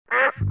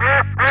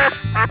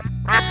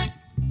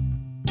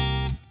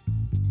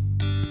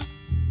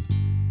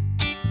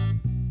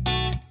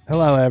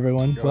Hello,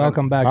 everyone.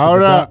 Welcome back to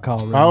Hold the up. Duck Call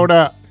Room. Hold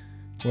up.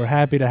 We're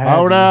happy to have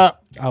Hold you.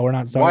 up. Oh, we're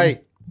not starting?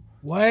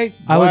 Wait.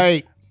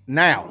 Wait.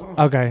 Now.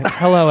 Okay.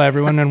 Hello,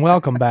 everyone, and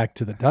welcome back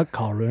to the Duck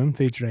Call Room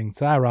featuring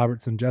Cy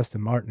Robertson,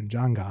 Justin Martin, and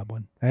John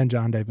Godwin, and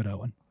John David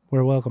Owen.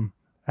 We're welcome.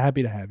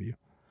 Happy to have you.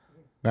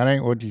 That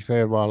ain't what you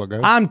said a while ago.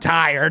 I'm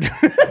tired.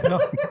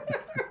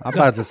 I'm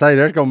about to say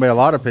there's going to be a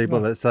lot of people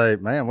that say,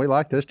 man, we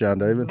like this John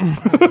David.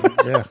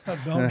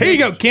 Yeah. Here you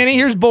go, Kenny.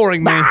 Here's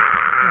boring me.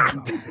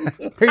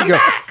 Here you go.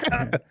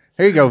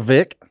 Here you go,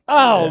 Vic.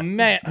 Oh,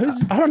 man.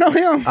 I don't know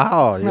him.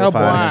 Oh, you'll Oh,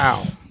 find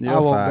wow. him. I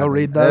won't find go him.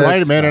 read those.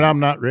 Wait a minute. I'm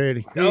not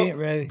ready. He ain't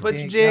ready. Put He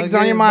your ain't- jigs gotta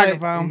on get your it back.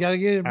 microphone. You got to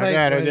get it back. I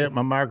got to ready. get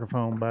my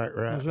microphone back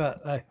right. That's right.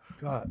 Hey,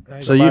 God.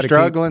 Hey, So you Somebody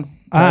struggling?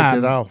 Take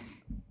it off.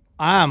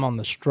 I'm on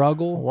the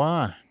struggle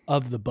Why?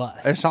 of the bus.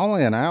 It's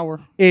only an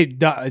hour. It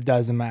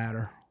doesn't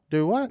matter.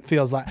 Do what?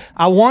 Feels like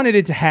I wanted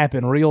it to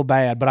happen real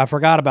bad, but I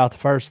forgot about the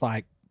first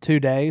 2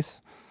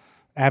 days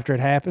after it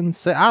happens.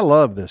 See, I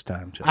love this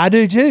time change. I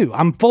do too.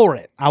 I'm for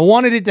it. I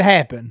wanted it to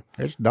happen.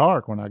 It's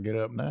dark when I get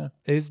up now.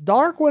 It's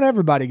dark when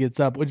everybody gets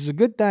up, which is a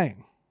good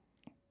thing.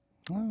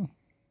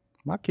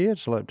 My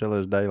kids slept till it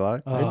was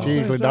daylight. It's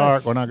usually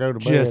dark when I go to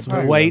bed. Just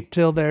too. wait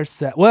till they're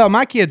set. Well,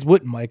 my kids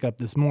wouldn't wake up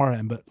this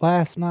morning, but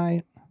last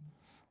night,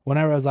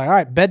 whenever I was like, all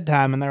right,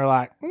 bedtime, and they were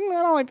like, it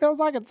only feels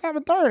like it's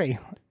 7:30.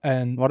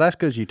 And Well, that's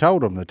because you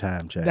told them the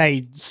time change.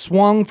 they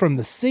swung from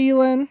the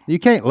ceiling. You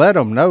can't let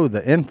them know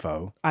the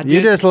info. I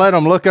You did- just let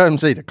them look up and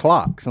see the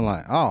clocks. I'm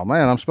like, oh,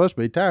 man, I'm supposed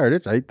to be tired.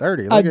 It's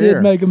 8:30. Look I at did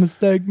here. make a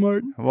mistake,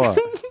 Martin. What?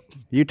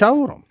 You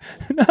told them.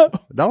 No.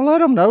 Don't let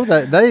them know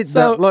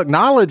that. Look,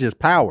 knowledge is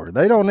power.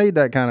 They don't need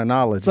that kind of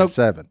knowledge So- at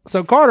 7.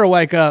 So Carter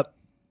wake up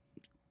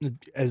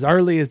as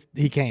early as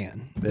he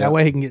can. Yeah. That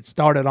way he can get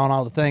started on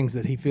all the things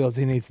that he feels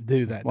he needs to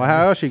do that Well, day.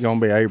 how else you going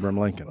to be Abraham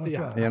Lincoln?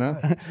 Yeah. You know?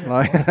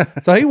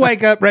 Like, So he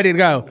wake up ready to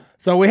go.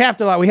 So we have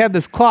to we have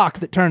this clock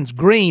that turns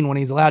green when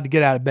he's allowed to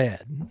get out of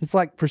bed. It's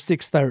like for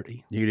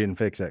 6:30. you didn't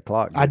fix that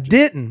clock. I Did you?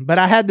 didn't, but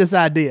I had this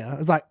idea. I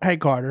was like, hey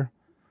Carter,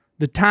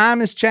 the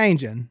time is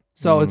changing,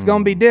 so it's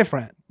gonna be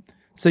different.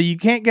 So you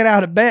can't get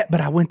out of bed, but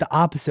I went the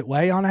opposite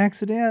way on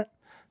accident.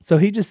 So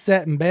he just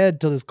sat in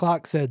bed till his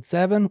clock said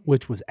 7,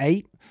 which was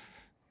 8.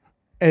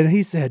 And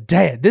he said,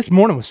 Dad, this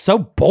morning was so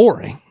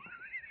boring.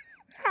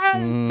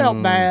 I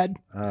felt bad.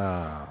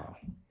 Oh,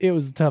 It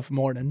was a tough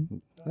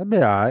morning. that'd be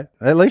all right.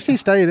 At least he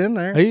stayed in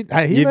there.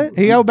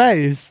 He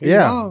obeys.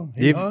 Yeah.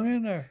 He hung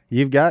in there.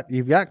 You've got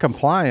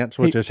compliance,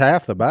 which is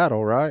half the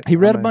battle, right? He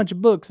read I a bunch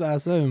of books, I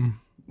assume,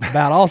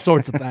 about all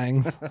sorts of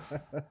things.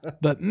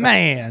 But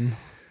man,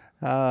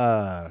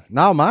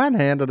 No, mine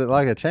handled it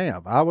like a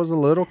champ. I was a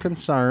little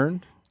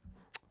concerned,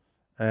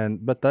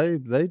 but they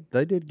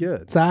did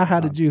good. Si, how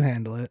did you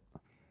handle it?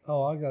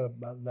 Oh, I got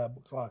about 11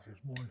 o'clock this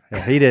morning.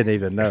 Yeah, he didn't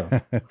even know.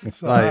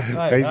 Like,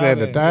 They said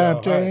the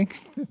time change.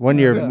 when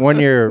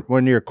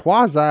you're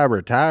quasi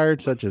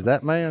retired, such as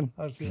that man,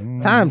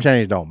 time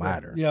change don't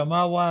matter. Yeah,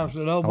 my wife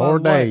said, oh, by 4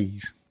 the way.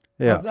 days.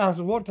 Yeah. I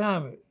said, what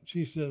time is it?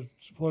 She said,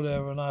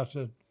 whatever. And I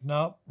said,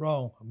 no,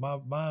 wrong.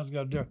 Mine's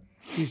got different.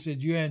 She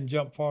said, you hadn't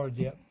jumped forward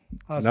yet.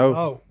 I said, No.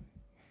 oh.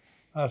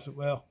 I said,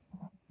 well.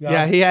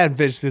 Yeah, he hadn't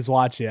finished his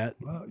watch yet.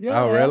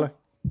 Yeah, Oh, I really? have.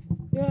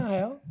 Yeah, I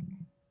have.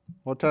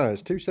 What time?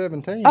 It's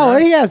 2:17. Oh,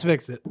 right? he has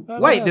fixed it.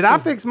 Wait, yeah, did I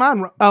fix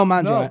mine? Oh,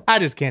 mine's No. right. I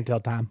just can't tell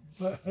time.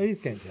 But he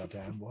can't tell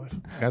time, boys.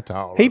 That's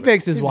all. He of it.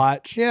 fixed his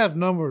watch. She has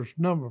number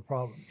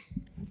problems.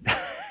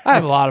 I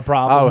have a lot of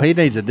problems. Oh, he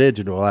needs a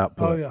digital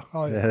output.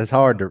 Oh, yeah. It's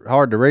hard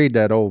to read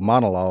that old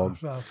monologue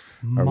So,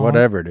 or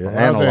whatever it is.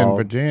 I was in Analog.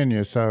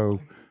 Virginia,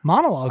 so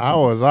monologues. I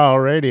was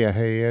already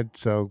ahead,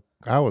 so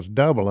I was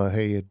double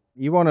ahead.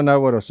 You want to know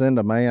what'll send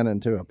a man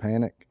into a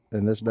panic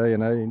in this day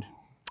and age?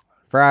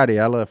 Friday,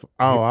 I left.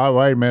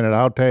 Wait a minute,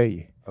 I'll tell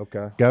you.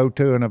 Okay. Go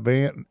to an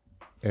event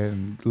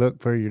and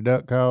look for your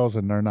duck calls,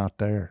 and they're not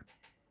there.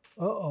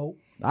 uh-oh.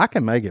 I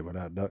can make it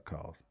without duck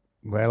calls.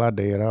 Well, I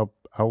did.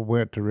 I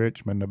went to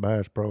Richmond to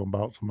Bass Pro and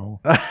bought some more.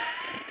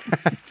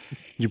 Did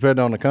you put it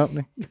on the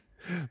company?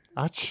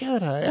 I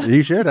should have.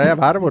 You should have.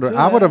 I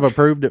would have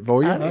approved it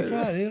for you. That's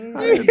right. It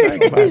I didn't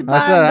think about it. I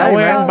said, I hey,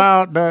 went and man.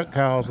 bought duck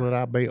calls that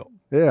I built.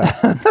 Yeah.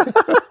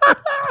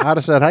 I'd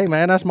have said, hey,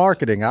 man, that's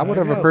marketing. I would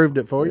have you go. approved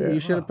it for you. You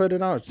should have put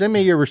it on. Send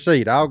me your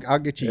receipt. I'll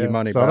get you your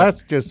money so back.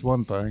 that's just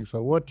one thing.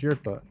 So what's your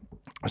thought?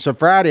 So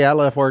Friday, I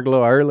left work a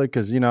little early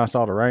because, I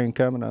saw the rain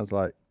coming. I was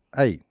like,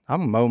 hey, I'm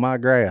going to mow my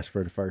grass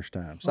for the first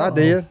time. So I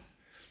did.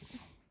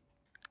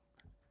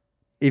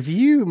 If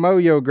you mow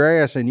your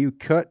grass and you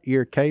cut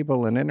your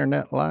cable and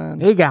internet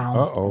line, He gone.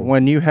 Uh-oh.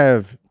 when you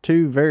have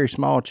two very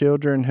small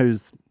children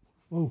whose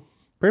Ooh.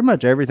 pretty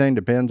much everything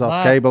depends off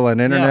Life. cable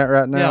and internet Yeah.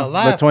 right now, Yeah,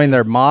 life between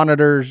their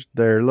monitors,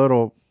 their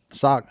little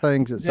sock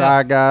things that Si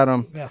got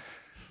them, Yeah.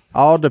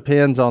 all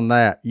depends on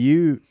that.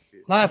 You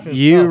Life is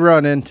tough.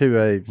 run into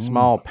a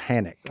small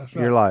panic. That's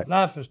You're right. like,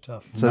 life is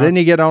tough. so then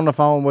you get on the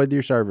phone with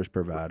your service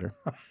provider.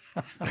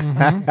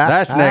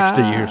 That's next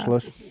to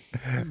useless.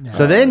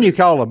 So then you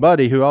call a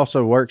buddy who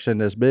also works in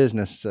this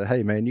business. Say,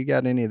 hey man, you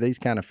got any of these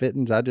kind of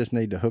fittings? I just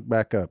need to hook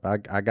back up. I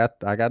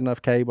got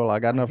enough cable. I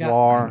got enough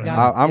wire.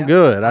 I'm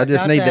good. I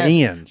just need the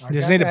ends. You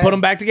just need to put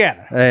them back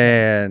together.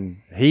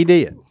 And he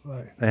did.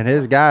 Right. And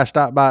his guy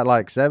stopped by at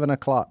like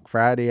 7:00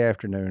 Friday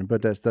afternoon and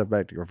put that stuff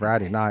back together,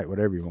 Friday night,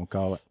 whatever you want to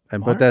call it,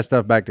 and put that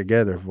stuff back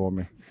together for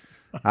me.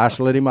 I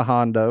slid him a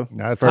Hondo.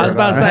 I was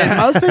about to say,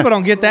 most people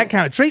don't get that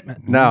kind of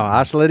treatment. No,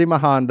 I slid him a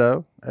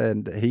Hondo,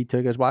 and he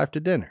took his wife to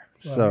dinner.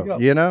 So,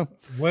 you know.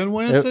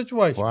 Win-win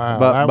situation. Wow.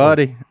 But,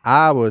 buddy,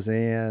 I was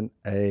in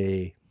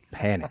a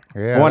panic.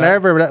 Yeah,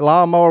 Whenever that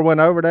lawnmower went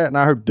over that, and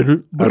I heard,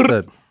 I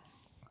said,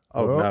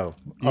 oh, no.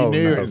 You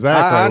knew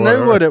exactly I what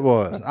knew what it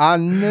was. I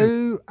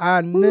knew.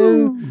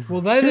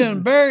 Well, they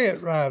didn't bury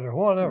it right or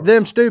whatever.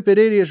 Them stupid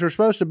idiots were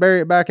supposed to bury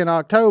it back in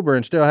October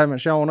and still haven't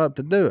shown up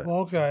to do it.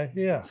 Okay,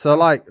 yeah. So,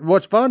 like,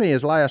 what's funny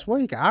is last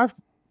week I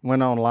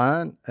went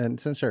online, and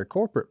since they're a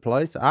corporate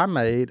place, I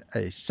made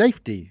a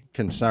safety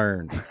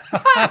concern.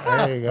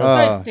 There you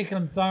go. Safety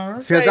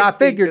concerns. Because I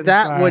figured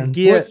that would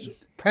get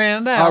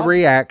Panned out. a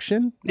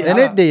reaction. And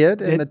it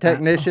did. And It- the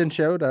technician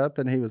showed up,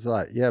 and he was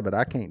like, yeah, but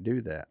I can't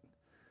do that.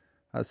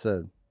 I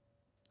said,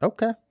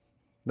 okay,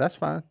 that's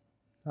fine.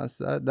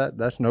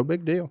 That's no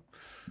big deal.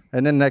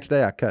 And then the next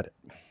day I cut it.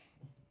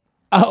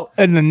 Oh,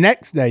 and the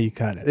next day you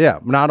cut it. Yeah,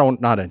 not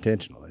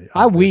intentionally.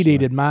 I weed obviously.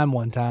 eated mine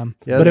one time,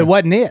 Yeah, but they- it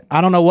wasn't it.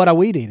 I don't know what I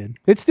weed eated.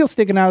 It's still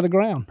sticking out of the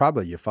ground.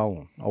 Probably your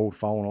phone, old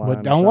phone line. But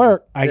or don't something.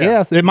 work. I Yeah.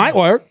 guess it might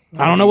work.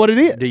 I don't know what it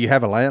is. Do you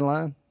have a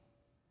landline?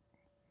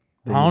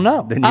 I don't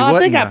know. Then you I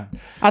wouldn't think know.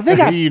 I think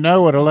Do you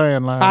know what a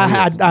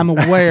landline is? I'm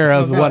aware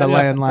of what a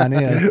landline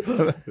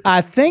is.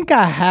 I think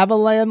I have a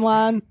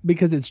landline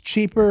because it's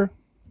cheaper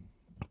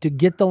to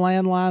get the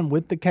landline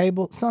with the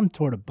cable, some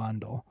sort of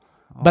bundle.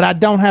 But I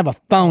don't have a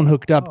phone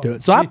hooked up to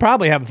it, so I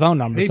probably have a phone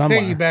number He somewhere.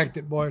 piggybacked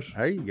it, boys.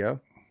 There you go.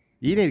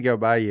 You need to go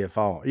buy you a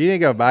phone. You need to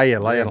go buy you a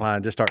landline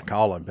and just start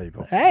calling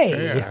people.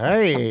 Hey,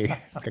 Hey,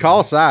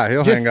 Call Si.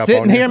 He'll just hang up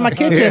sitting on here you. in my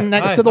kitchen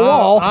next Hey, to the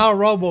wall. I'll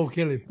robo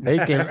kill him. he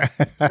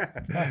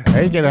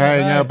can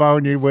hang up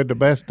on you with the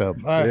best of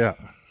them. Yeah.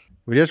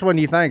 Well, just when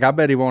you think, I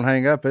bet he won't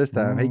hang up this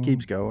time. He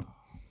keeps going.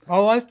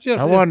 Oh, that's just.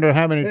 I wonder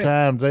how many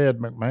times Ed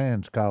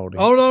McMahon's called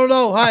him. Oh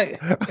no! Hey,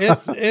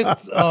 it's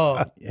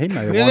He may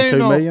have it won ain't $2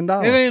 no, million.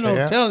 It ain't no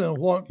Yeah. telling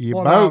what Your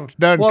what boats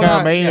done what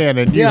come in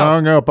and you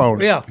hung up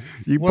on it. Yeah,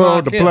 You When I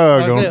pulled the killed- plug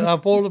that's on it. it. I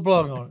pulled the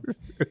plug on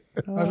it.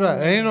 That's right.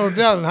 There ain't no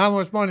telling how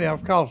much money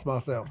I've cost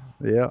myself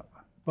Yeah.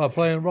 by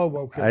playing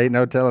RoboKiller. Ain't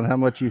no telling how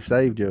much you've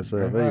saved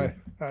yourself either.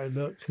 Hey,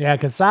 look. Yeah,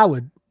 because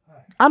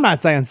I'm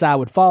not saying Si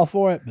would fall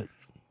for it, but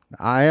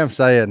I am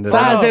saying that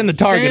Si's in the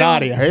target Damn.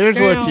 audience.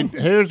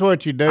 Here's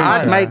what you do.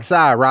 I'd Si. make Si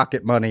a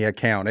Rocket Money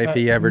account if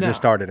he ever no, just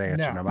started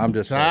answering no. them. I'm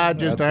just Si, saying.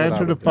 just That's what I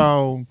answer the would do.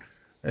 phone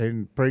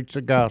and preach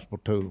the gospel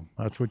to him.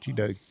 That's what you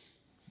do.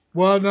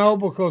 Well, no,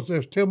 because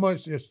there's too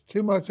much. It's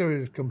too much of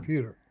his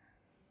computer.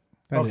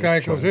 That Okay,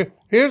 is true. because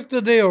here's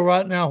the deal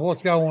right now.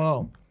 What's going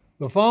on?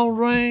 The phone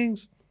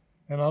rings,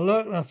 and I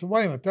look and I said,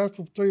 "Wait a minute, that's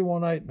the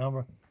 318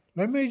 number.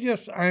 Let me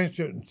just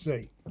answer it and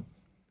see."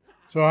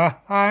 So I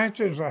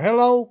answered and said,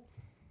 "Hello."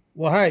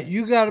 Well, hey,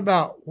 you got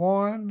about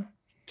 1,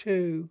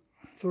 2,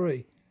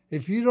 3.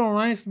 If you don't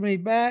answer me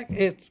back,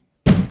 it's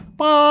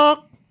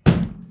bonk.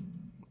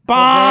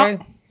 Bonk.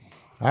 Okay?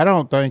 I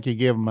don't think you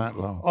give them that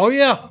long. Oh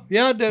yeah,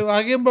 I do.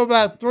 I give him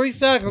about 3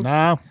 seconds.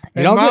 No.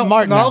 You don't give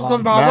Martin No, that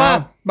because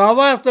long. my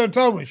wife done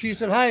told me. She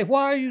said, "Hey,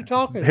 why are you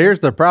talking?" Here's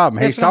the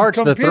problem. He It's a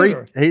starts the three.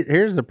 computer.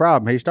 Here's the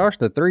problem. He starts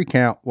the 3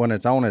 count when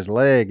it's on his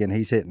leg and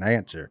he's hitting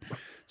answer.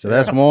 So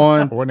that's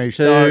 1, When he 2,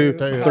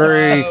 starts,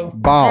 3, Hello.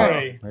 bomb.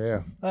 Hey.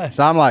 Yeah.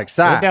 So I'm like,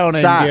 Si, It don't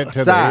even get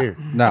to the ear.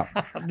 No.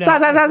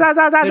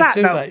 It's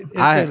too No. late. It's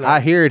too late. I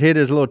hear it hit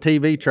his little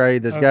TV tray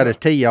that's got his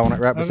tea on it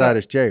right beside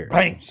his chair.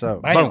 Bang. So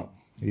Bang. boom.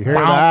 You hear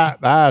the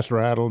ice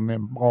rattle and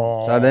then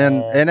So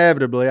then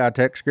inevitably I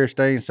text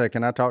Christine and say,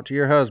 "Can I talk to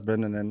your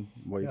husband?" And then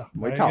we There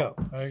you talk.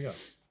 go. There you go.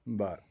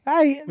 But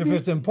Hey, If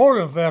it's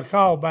important, they'll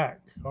call back.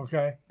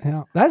 Okay.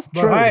 yeah, that's But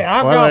true. hey,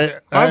 I Well,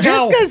 got.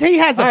 Just because he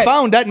has a Hey.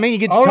 phone doesn't mean you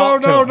get to Oh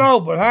talk no, to him. no.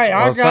 But hey,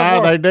 I well, got. Si,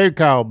 one. they do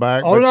call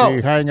back, Oh, but no.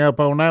 you hang up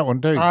on that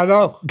one too. I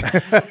know.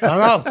 I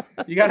know.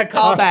 You got to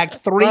call back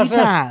 3 I said,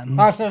 times.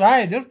 I said,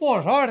 "Hey, this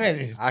boy's hard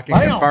headed." I can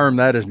confirm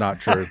that is not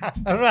true.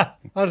 I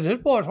said,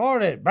 "This boy's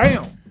hard headed."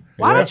 Bam.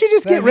 Why don't you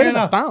just get rid of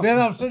the Then phone?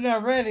 I'm sitting there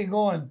ready,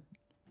 going,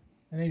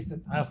 and he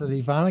said, "I said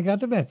he finally got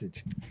the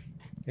message.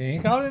 He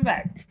ain't called him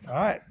back." All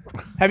right.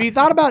 Have you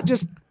thought about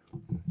just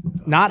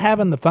not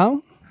having the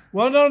phone?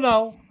 Well,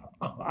 no.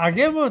 I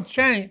give them a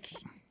chance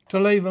to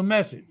leave a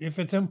message. If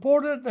it's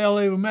important, they'll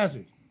leave a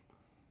message.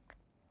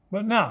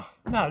 But no,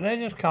 they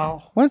just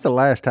call. When's the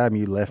last time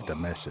you left a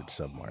message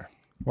somewhere?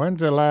 When's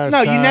the last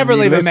No, time you never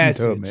leave a listened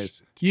to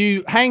message.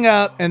 You hang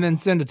up and then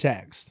send a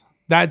text.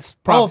 That's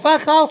Oh, probably. if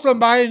I call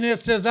somebody and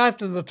it says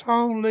after the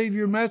tone, leave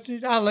your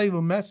message, I leave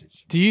a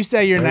message. Do you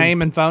say your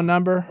name and phone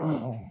number?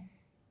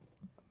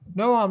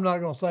 No, I'm not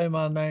going to say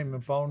my name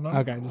and phone number.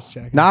 Okay, just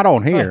check. Not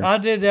on here. I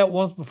did that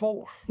once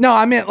before. No,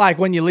 I meant like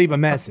when you leave a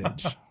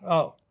message.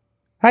 Oh,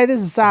 Hey,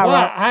 this is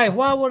Cy.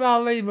 Why would I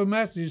leave a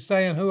message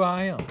saying who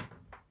I am?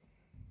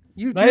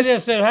 They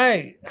just said,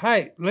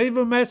 hey, leave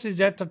a message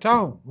at the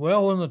tone.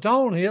 Well, when the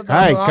tone hits,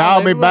 Hey,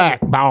 call me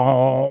back.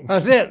 Boom.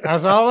 That's it.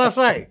 That's all I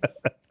say.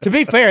 To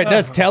be fair, it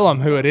does tell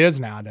them who it is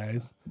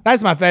nowadays.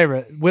 That's my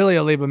favorite. Willie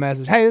will leave a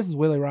message. Hey, this is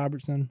Willie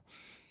Robertson.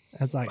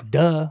 It's like,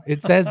 duh.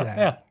 It says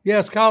that. Yeah,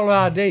 it's caller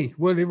ID,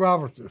 Willie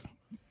Robertson.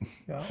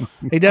 Yeah.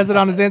 He does it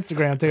on his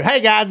Instagram too.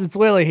 Hey guys, it's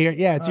Willie here.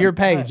 Yeah, it's your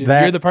page.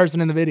 You're the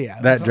person in the video.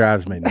 That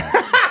drives me nuts.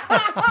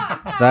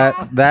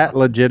 that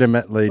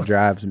legitimately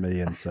drives me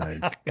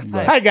insane.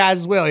 Hey guys,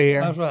 it's Willie here.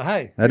 That's right.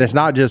 Hey. And it's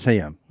not just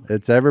him.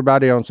 It's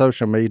everybody on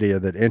social media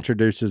that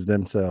introduces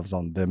themselves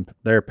on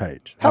their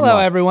page. Hello,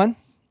 everyone.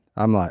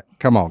 I'm like,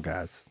 come on,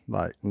 guys.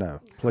 Like, no,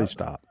 please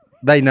stop.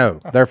 They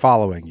know. They're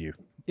following you.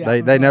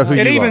 Yeah. They know who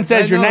you are. It even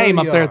says your name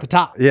up there at the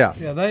top. Yeah.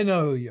 Yeah, they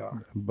know who you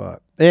are.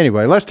 But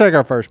anyway, let's take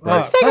our first break.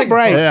 Let's take a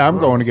break. Yeah, I'm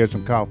going to get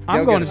some coffee.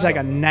 I'm going to take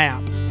a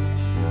nap.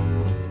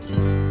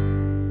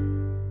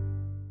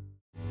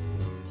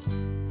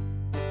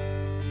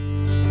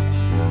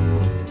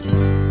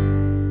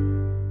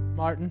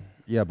 Martin.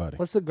 Yeah, buddy.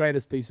 What's the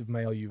greatest piece of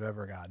mail you've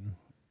ever gotten?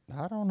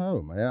 I don't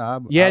know,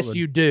 man. Yes,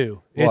 you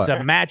do. What? It's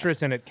a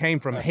mattress and it came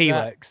from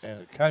Helix.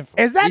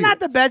 Is that not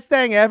the best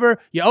thing ever?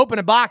 You open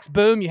a box,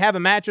 boom, you have a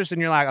mattress, and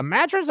you're like, a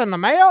mattress in the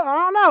mail? I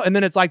don't know. And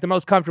then it's like the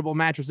most comfortable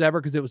mattress ever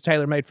because it was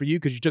tailor-made for you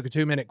because you took a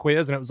 2-minute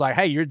quiz and it was like,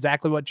 hey, you're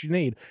exactly what you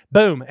need.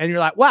 Boom. And you're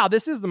like, wow,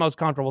 this is the most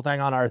comfortable thing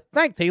on earth.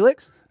 Thanks,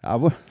 Helix.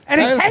 And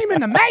it came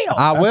in the mail.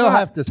 I will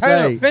have to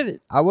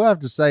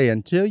say,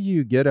 until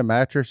you get a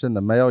mattress in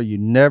the mail, you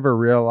never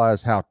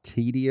realize how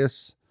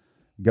tedious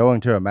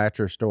going to a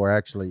mattress store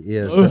actually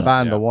is to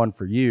find the one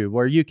for you,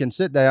 where you can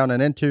sit down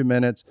and in 2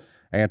 minutes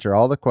answer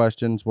all the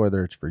questions,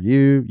 whether it's for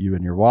you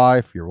and your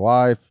wife,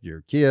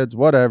 your kids,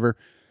 whatever.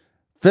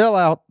 Fill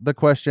out the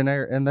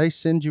questionnaire and they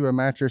send you a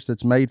mattress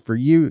that's made for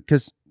you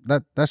because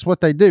that's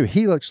what they do.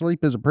 Helix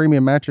Sleep is a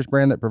premium mattress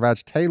brand that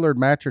provides tailored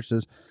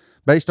mattresses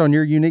based on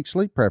your unique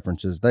sleep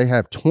preferences. They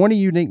have 20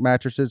 unique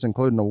mattresses,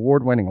 including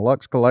award-winning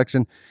Luxe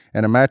Collection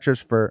and a mattress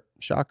for,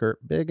 shocker,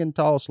 big and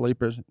tall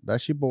sleepers.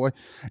 That's your boy.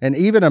 And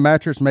even a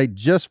mattress made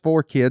just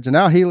for kids. And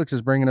now Helix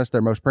is bringing us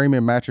their most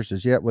premium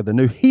mattresses yet with the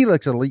new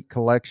Helix Elite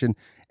Collection.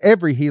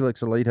 Every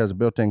Helix Elite has a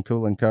built-in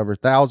cooling cover,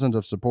 thousands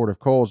of supportive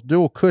coils,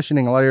 dual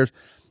cushioning layers,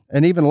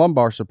 and even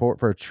lumbar support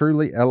for a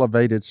truly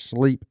elevated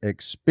sleep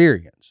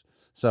experience.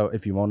 So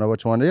if you want to know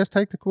which one it is,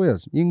 take the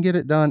quiz. You can get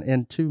it done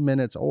in 2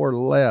 minutes or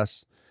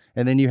less.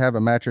 And then you have a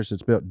mattress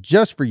that's built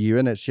just for you,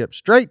 and it's shipped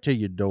straight to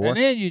your door. And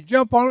then you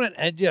jump on it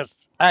and just,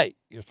 hey,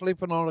 you're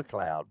sleeping on a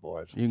cloud,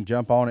 boys. You can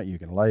jump on it. You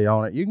can lay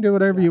on it. You can do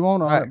whatever you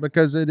want on it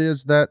because it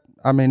is that,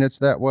 it's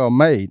that well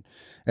made.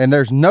 And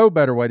there's no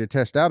better way to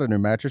test out a new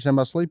mattress than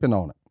by sleeping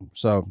on it.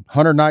 So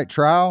 100-night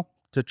trial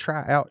to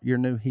try out your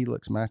new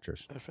Helix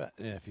mattress. That's right.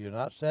 And if you're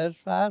not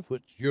satisfied,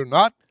 which you're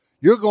not,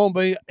 you're going to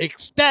be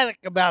ecstatic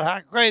about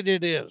how great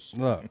it is.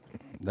 Look.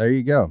 There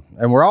you go.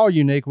 And we're all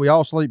unique. We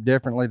all sleep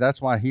differently.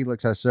 That's why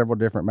Helix has several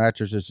different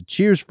mattresses to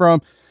choose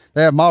from.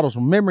 They have models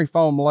with memory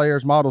foam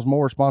layers, models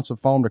more responsive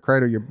foam to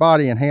cradle your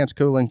body, enhanced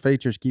cooling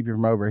features keep you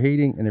from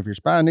overheating. And if your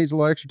spine needs a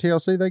little extra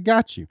TLC, they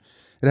got you.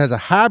 It has a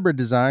hybrid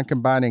design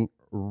combining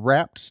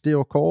wrapped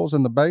steel coils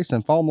in the base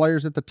and foam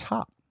layers at the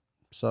top.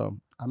 So,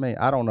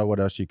 I don't know what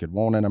else you could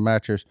want in a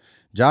mattress.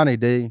 Johnny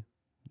D,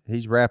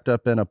 he's wrapped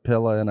up in a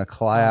pillow in a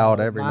cloud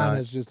every night. Mine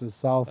is just a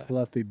soft,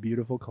 fluffy,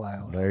 beautiful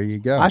cloud. There you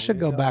go. I should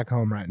go back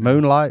home right now.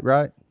 Moonlight,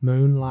 right?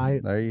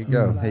 Moonlight. There you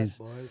go.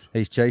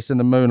 He's chasing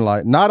the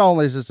moonlight. Not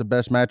only is this the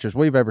best mattress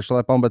we've ever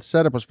slept on, but the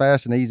setup was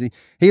fast and easy.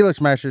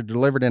 Helix mattress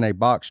delivered in a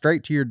box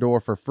straight to your door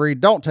for free.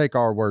 Don't take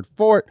our word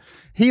for it.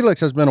 Helix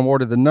has been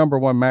awarded the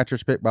 #1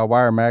 mattress pick by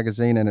Wire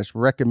Magazine, and it's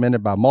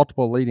recommended by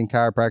multiple leading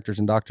chiropractors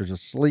and doctors of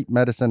sleep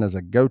medicine as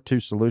a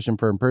go-to solution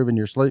for improving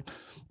your sleep.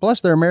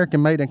 Plus, they're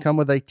American-made and come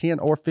with a 10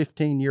 or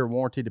 15-year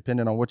warranty,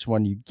 depending on which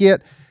one you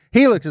get.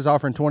 Helix is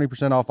offering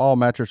 20% off all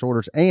mattress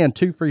orders and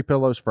 2 free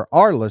pillows for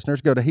our listeners.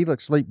 Go to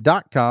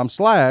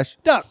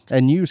helixsleep.com/duck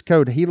and use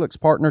code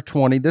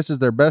HelixPartner20. This is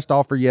their best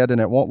offer yet,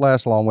 and it won't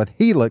last long. With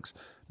Helix,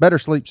 better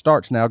sleep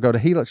starts now. Go to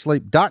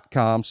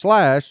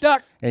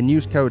helixsleep.com/duck and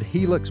use code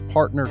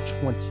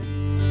HelixPartner20.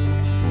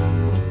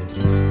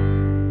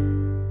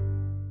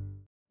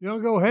 You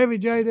want to go heavy,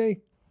 JD?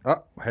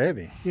 Oh,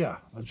 heavy. Yeah.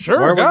 Sure.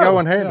 Where are we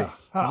going heavy? Yeah.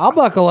 I'll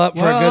buckle up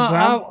for a good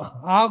time.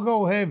 I'll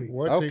go heavy.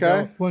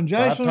 Okay. When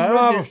Jason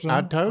Robertson,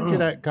 I told you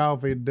that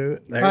coffee would do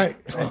it. hey,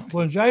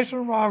 when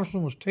Jason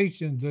Robertson was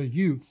teaching the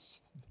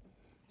youth,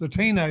 the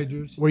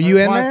teenagers. Were you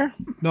in there?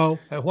 No,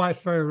 at White's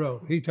Ferry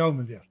Road. He told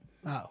me this.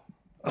 Oh.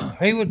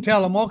 He would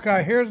tell them,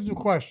 okay, here's the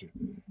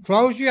question.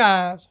 Close your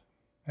eyes,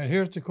 and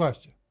here's the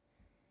question.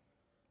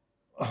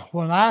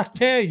 When I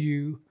tell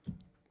you,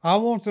 I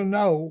want to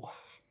know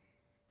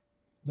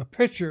the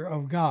picture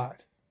of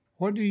God.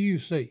 What do you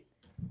see?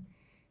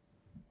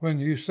 When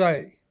you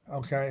say,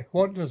 okay,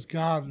 what does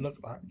God look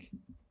like?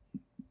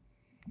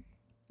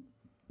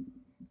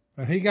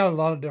 And he got a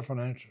lot of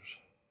different answers.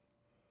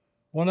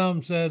 One of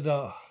them said,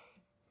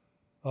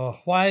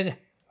 white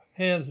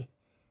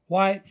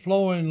white,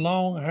 flowing,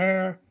 long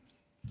hair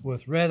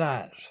with red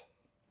eyes.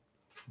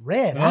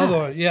 Red In other eyes.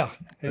 words, yeah.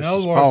 In That's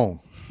other the words, spawn.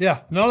 yeah.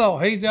 No.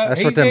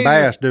 That's what them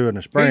bass do in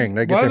the spring.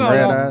 They get them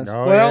red eyes.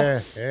 Oh,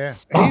 Well, yeah.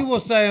 He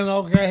was saying,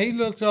 okay, he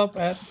looks up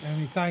at and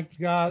he thanks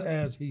God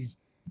as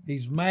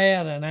he's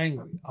mad and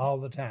angry all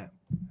the time.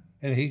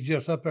 And he's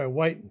just up there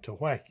waiting to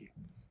whack you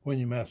when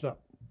you mess up.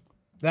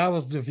 That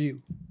was the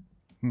view.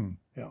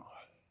 Yeah.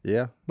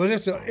 Yeah. But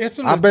it's a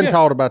I've been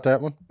taught about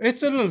that one.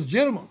 It's a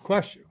legitimate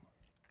question.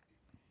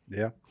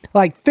 Yeah.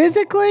 Like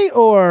physically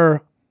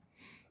or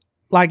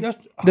like Just,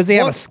 does he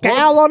have a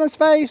scowl on his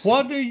face?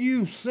 What do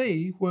you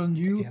see when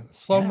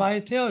somebody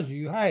tells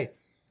you, hey,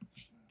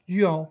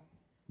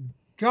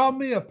 draw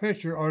me a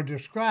picture or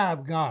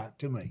describe God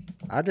to me?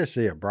 I just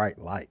see a bright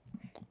light.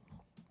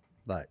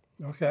 Like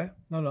Okay.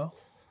 No.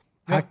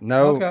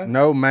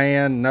 no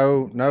man,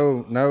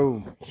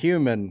 no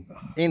human,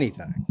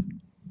 anything.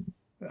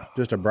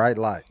 Just a bright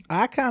light.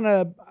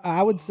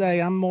 I would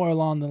say I'm more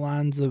along the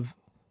lines of,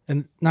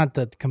 and not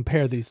to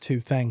compare these two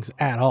things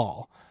at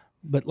all,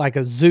 but like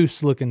a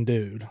Zeus looking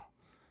dude.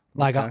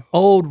 Like an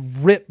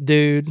old ripped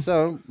dude.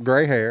 So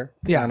gray hair.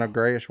 Yeah. Kind of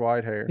grayish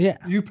white hair. Yeah.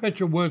 You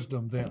picture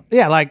wisdom then.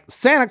 Yeah, like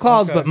Santa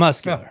Claus Okay. but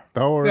muscular.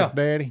 Thor's Yeah.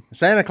 daddy.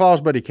 Santa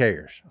Claus, but he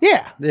cares.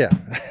 Yeah. Yeah.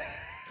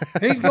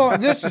 He's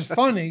going. This is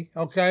funny,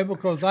 okay?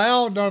 Because I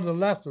all done the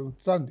lesson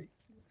Sunday.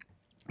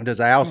 Does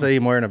Al see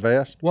him wearing a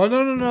vest? Well,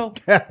 no.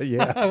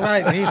 Yeah.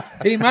 Right,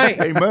 he may.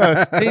 He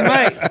must. He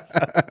may.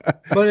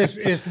 But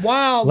it's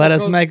wild. Let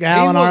us because make he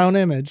Al in our was- own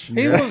image.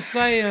 He was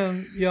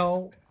saying,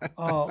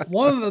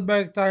 one of the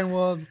big thing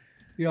was,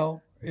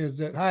 is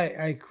that hey,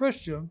 a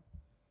Christian,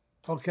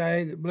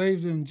 okay, that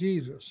believes in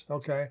Jesus,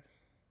 okay,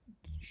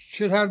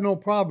 should have no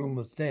problem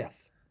with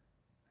death.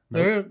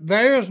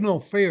 There is no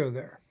fear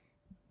there.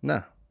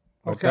 No.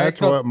 But Okay, that's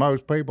what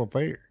most people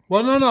fear.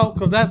 Well, no,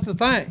 because that's the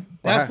thing.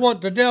 That's Wow.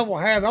 what the devil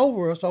had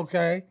over us,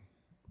 okay,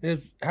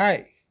 is,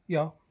 hey,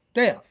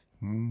 death.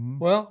 Mm-hmm.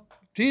 Well,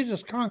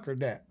 Jesus conquered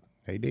that,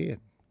 He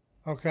did.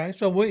 okay?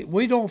 So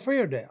we don't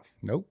fear death,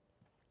 Nope.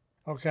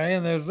 okay?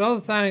 And there's other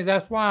things.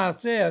 That's why I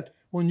said,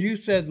 when you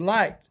said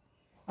light,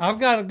 I've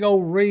got to go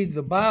read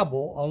the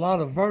Bible, a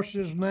lot of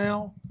verses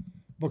now,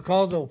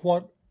 because of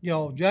what,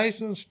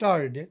 Jason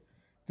started it.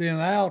 Then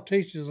Al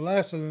teaches a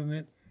lesson in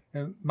it,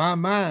 and my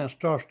mind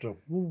starts to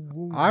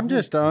I'm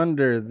just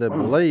under the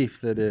belief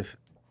that if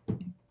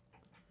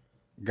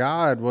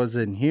God was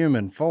in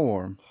human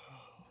form,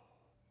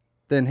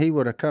 then he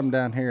would have come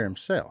down here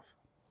himself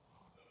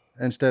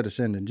instead of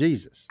sending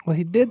Jesus. Well,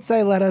 he did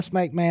say, let us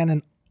make man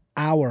in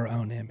our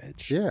own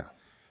image. Yeah.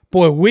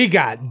 Boy, we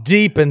got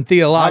deep in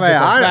theological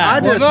I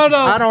facts. just, Well, no.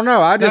 I don't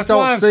know. I just That's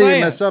what don't I'm see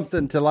saying. him as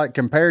something to like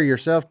compare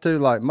yourself to,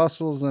 like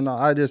muscles and all.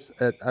 I just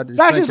That's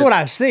think just what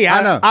I see.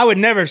 I know. I would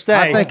never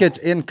say. I think it's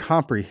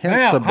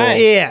incomprehensible.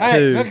 Hey, Yeah. hey,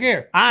 to- look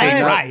here. I ain't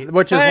to Fast- right.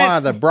 Which is why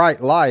fast- the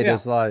bright light yeah,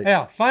 is like,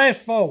 yeah.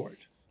 Fast forward.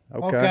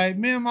 okay.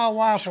 Me and my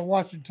wife are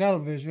watching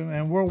television,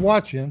 and we're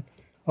watching,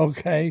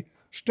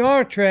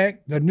 Star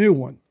Trek, the new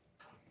one.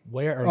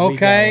 Where are we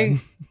Okay,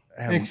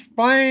 going?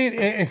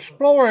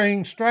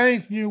 exploring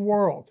strange new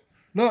world.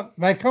 Look,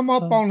 they come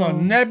up on a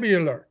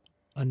nebula.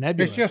 A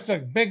nebula. It's just a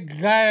big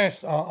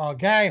gas, a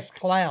gas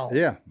cloud.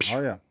 Yeah.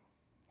 Oh, yeah.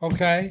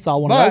 Okay. Saw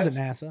one But of those at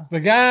NASA. the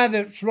guy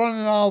that's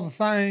running all the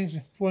things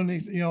when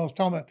he, was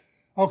talking about,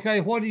 okay,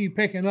 what are you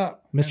picking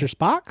up? Mr.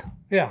 Spock?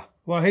 Yeah.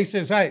 Well, he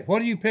says, hey, what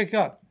do you pick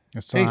up? A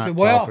He science said,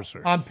 well,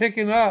 officer. I'm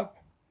picking up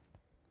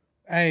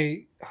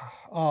an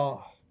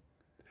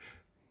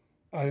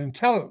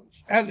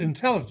intelligence.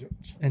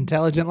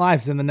 Intelligent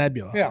life's in the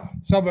nebula. Yeah.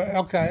 So,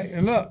 okay.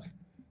 And look,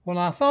 when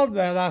I thought of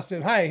that, I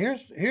said, hey,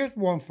 here's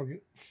one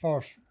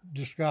for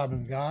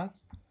describing God.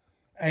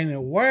 An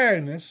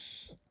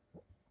awareness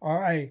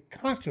or a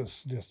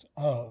consciousness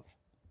of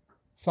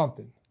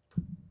something.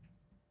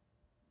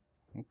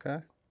 Okay.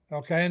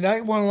 Okay, and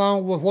that went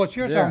along with what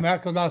you're Yeah. talking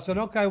about because I said,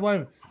 okay, wait a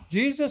minute.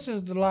 Jesus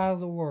is the light of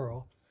the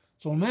world.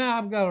 So now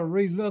I've got to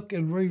relook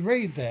and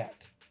reread that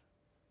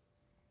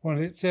when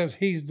it says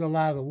he's the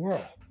light of the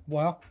world.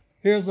 Well,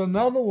 here's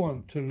another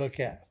one to look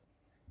at.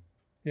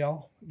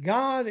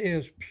 God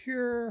is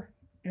pure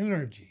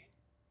energy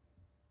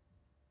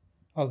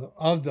of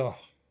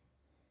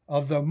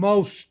the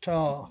most,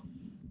 how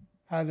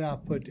do I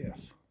put this?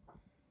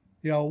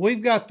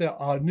 We've got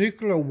the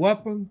nuclear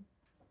weapon.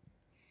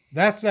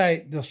 That's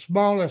the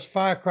smallest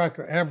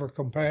firecracker ever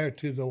compared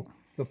to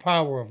the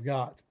power of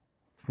God.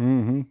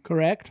 Mm-hmm.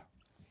 Correct?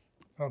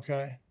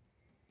 Okay.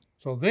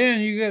 So then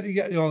you get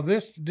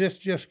this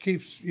just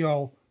keeps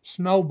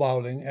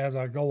snowballing as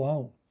I go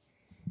on.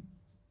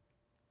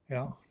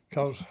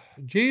 Because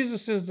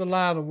Jesus is the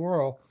light of the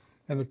world,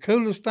 and the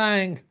coolest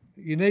thing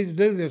you need to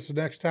do this the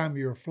next time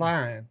you're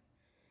flying,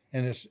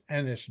 and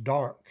it's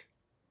dark.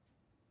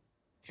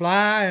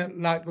 Fly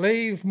like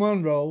leave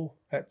Monroe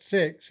at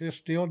 6. It's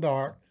still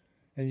dark,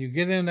 and you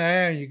get in the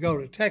air and you go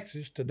to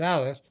Texas to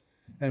Dallas,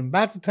 and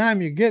about the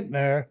time you get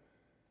there,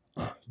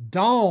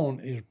 dawn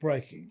is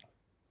breaking.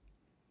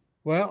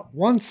 Well,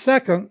 1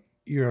 second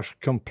you're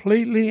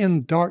completely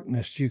in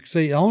darkness. You can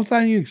see the only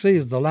thing you can see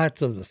is the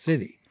lights of the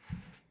city.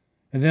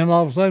 And then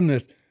all of a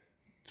sudden,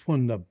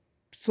 when the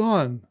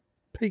sun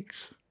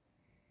peaks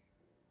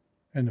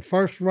and the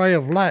first ray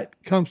of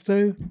light comes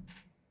through,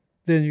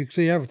 then you can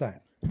see everything.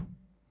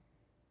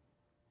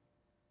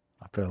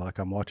 I feel like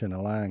I'm watching The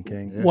Lion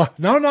King. Yeah. Well,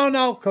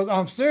 no, because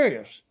I'm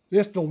serious.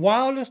 It's the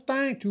wildest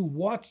thing to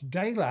watch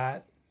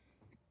daylight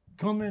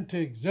come into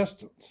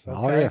existence,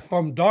 okay,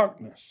 from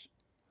darkness.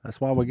 That's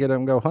why we get up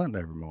and go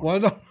hunting every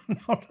morning. Well,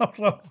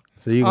 no.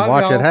 So you can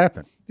watch it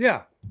happen.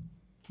 Yeah.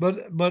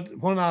 But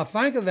when I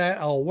think of that,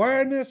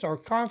 awareness or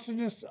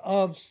consciousness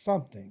of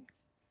something,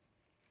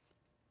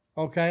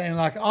 okay, and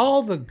like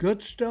all the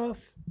good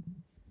stuff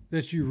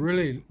that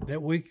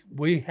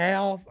we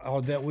have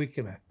or that we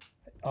can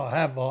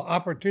have an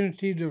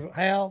opportunity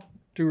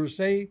to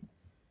receive,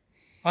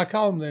 I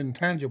call them the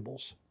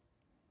intangibles.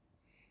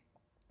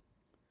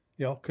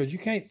 You know, because you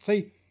can't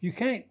say,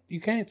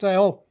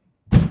 oh,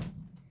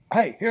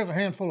 hey, here's a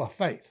handful of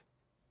faith.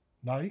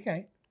 No, you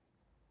can't.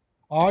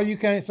 Or you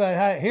can't say,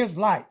 hey, here's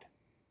light.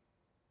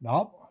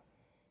 Nope.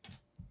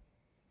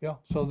 Yeah.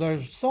 So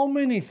there's so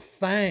many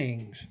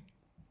things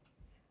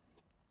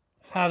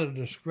how to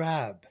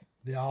describe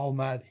the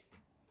Almighty.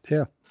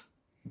 Yeah.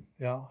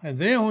 Yeah. And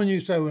then when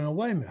you say, well, no,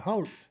 wait a minute,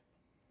 hold it.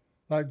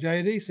 Like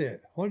JD said,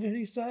 what did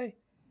he say?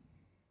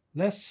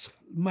 Let's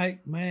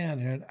make man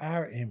in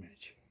our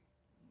image.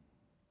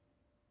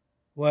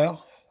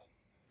 Well,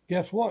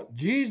 guess what?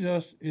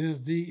 Jesus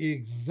is the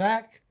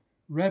exact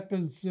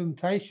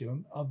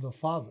representation of the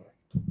Father.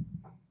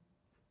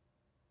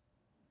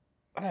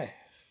 Hey,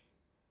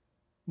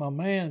 my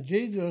man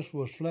Jesus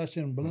was flesh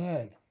and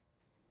blood,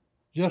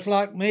 just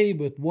like me,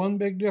 with one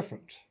big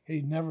difference: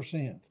 he never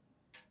sinned.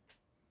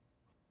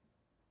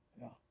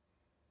 Yeah.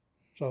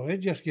 So it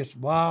just gets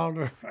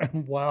wilder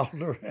and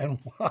wilder and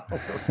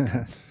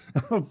wilder.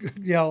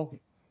 You know.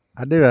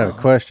 I do have a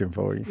question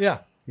for you. Yeah.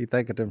 You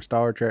think if them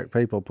Star Trek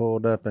people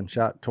pulled up and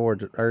shot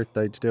towards Earth,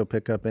 they'd still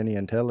pick up any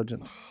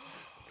intelligence?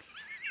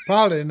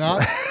 Probably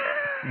not.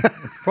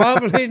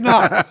 Probably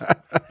not.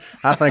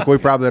 I think we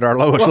probably at our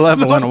lowest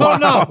level in a while.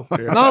 No,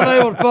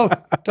 they would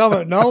tell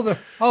me, no,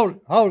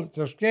 hold it,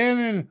 they're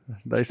scanning.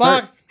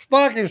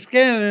 Spock is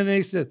scanning, and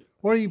he said,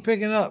 what are you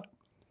picking up?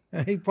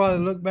 And he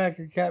probably looked back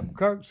at Captain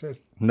Kirk and said,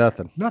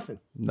 Nothing. There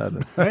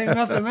ain't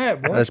nothing there,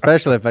 boy.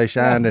 Especially if they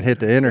shined and hit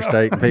the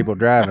interstate and people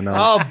driving on it.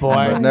 Oh, boy.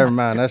 But never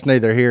mind. That's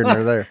neither here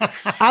nor there.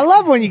 I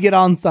love when you get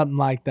on something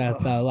like that,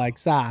 though, like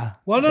Cy.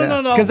 Well,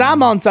 no. Because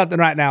I'm on something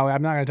right now.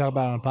 I'm not going to talk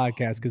about it on a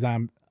podcast because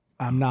I'm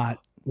not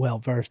well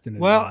versed in it.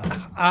 Well,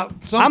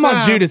 I'm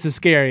on Judas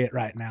Iscariot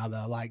right now,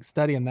 though, like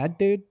studying that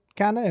dude,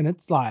 kind of, and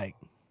it's like.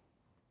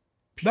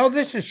 No,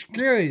 this is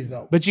scary,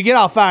 though. But you get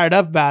all fired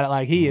up about it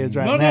like he is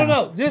right now.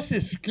 No. This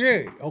is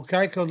scary,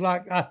 okay? Because,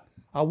 like,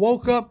 I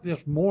woke up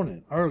this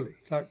morning early,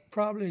 like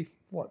probably,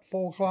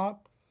 4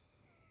 o'clock?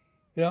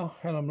 Yeah,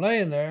 and I'm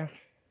laying there,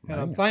 and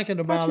I'm thinking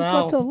about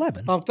slept till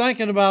 11. I'm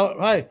thinking about,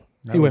 hey.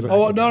 He went back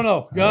to bed.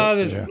 No. God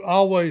is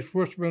always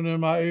whispering in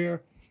my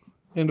ear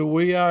in the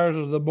wee hours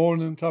of the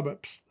morning, talking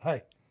about,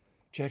 hey,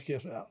 check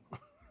this out.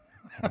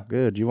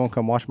 Good. You won't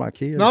come watch my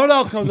kids?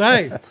 No, because,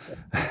 hey.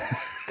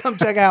 Come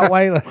check out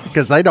Waylon.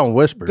 Because they don't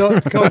whisper.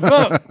 Because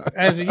look,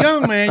 as a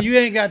young man, you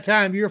ain't got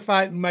time. You're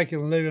fighting, making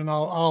a living,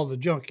 all the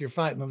junk you're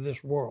fighting of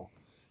this world.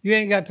 You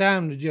ain't got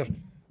time to just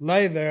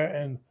lay there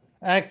and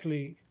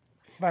actually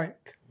think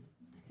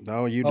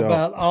No, you don't.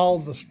 about all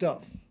the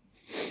stuff.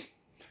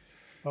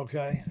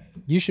 Okay?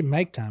 You should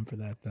make time for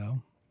that,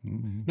 though.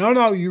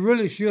 No, you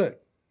really should,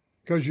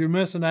 because you're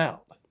missing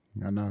out.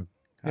 I know.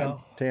 I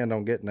intend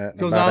on getting that in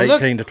 'Cause about I look-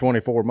 18 to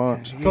 24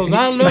 months. Because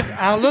I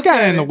look Kinda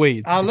at in it, the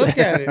weeds. I look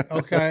at it,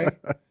 okay,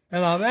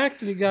 and I've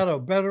actually got a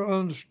better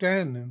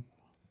understanding.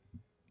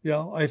 You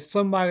know, if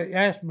somebody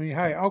asked me,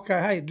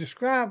 hey,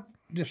 describe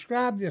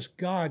this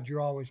God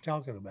you're always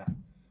talking about.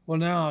 Well,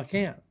 now I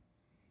can't.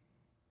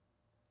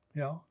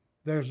 You know,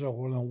 there's an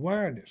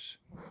awareness.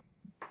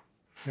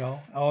 You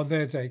know, or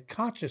there's a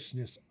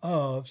consciousness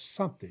of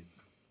something.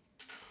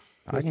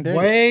 I can dig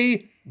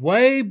it.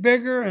 Way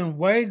bigger and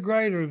way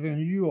greater than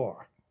you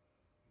are.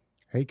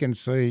 He can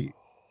see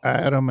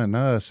Adam and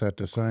us at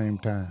the same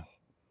time.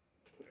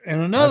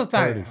 And another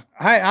That's thing,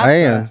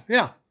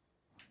 And-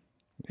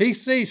 he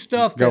sees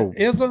stuff Go.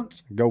 that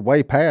isn't Go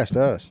way past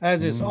us.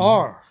 as it's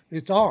are.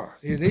 It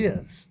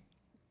is.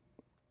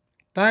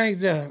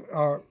 Things that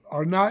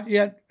are not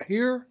yet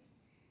here.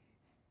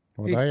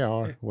 Well, they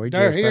are. We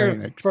They're just here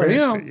ain't for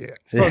him.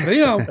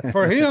 experienced it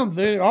For him,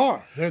 they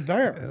are. They're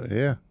there. yet.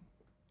 Yeah.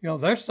 You know,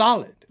 they're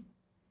solid.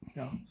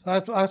 You know,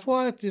 that's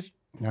why it's just.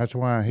 That's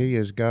why he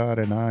is God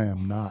and I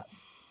am not.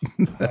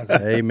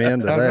 Amen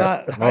to That's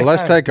that. right. Well,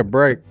 let's take a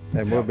break,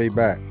 and we'll be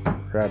back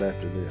right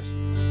after this.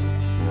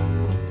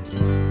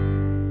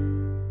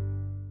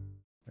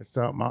 It's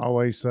something I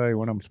always say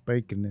when I'm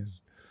speaking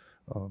is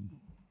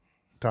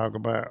talk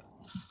about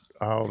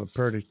all the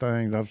pretty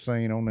things I've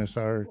seen on this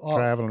earth,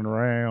 traveling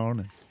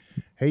around.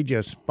 He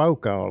just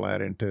spoke all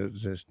that into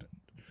existence.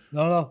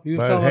 No. You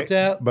talking about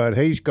that? But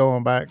he's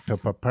going back to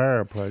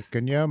prepare a place.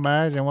 Can you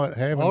imagine what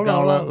heaven's Oh,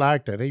 gonna no. look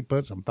like that he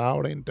put some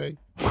thought into?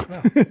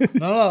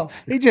 No.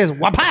 He just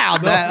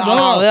wapowed that no.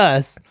 all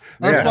us.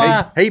 That's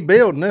yeah, why. he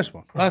building this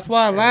one. That's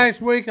why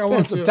last week I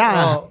went some to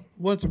time.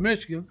 went to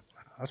Michigan.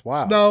 That's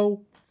wild.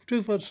 Snow,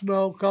 2 foot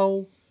snow,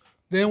 cold.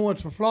 Then went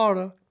to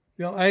Florida.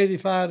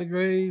 85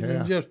 degrees,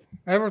 and just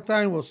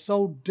everything was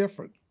so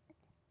different.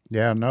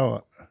 Yeah, I know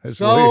it. It's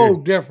So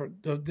weird.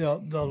 different.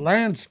 The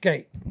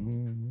landscape.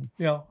 And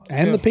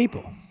the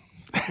people.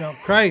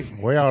 Crazy.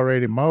 We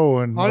already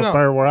mowing I know. up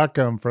there where I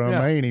come from.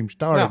 Yeah. They ain't even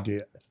started Yeah.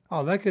 yet.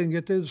 Oh, they couldn't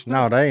get through the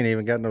snow. No, they ain't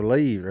even got no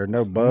leaves or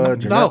no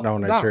buds or No, nothing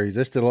on their no. trees.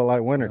 It still look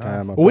like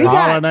wintertime. up We there.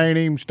 got- Pollen ain't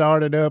even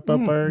started up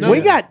there. no. We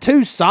yet. got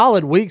 2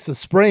 solid weeks of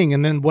spring,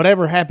 and then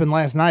whatever happened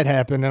last night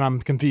happened, and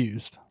I'm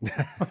confused.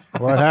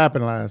 What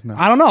happened last night?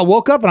 I don't know. I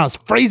woke up and I was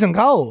freezing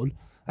cold.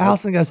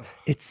 Allison goes,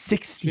 "It's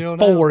 64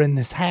 down. in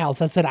this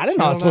house." I said, "I didn't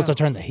know I was Chill supposed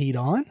to turn the heat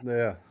on."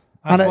 Yeah.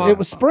 And why- it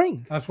was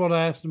spring. That's what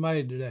I asked the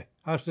maid today.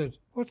 I said,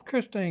 "What's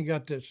Christine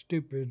got that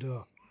stupid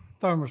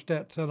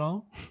thermostat set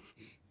on?"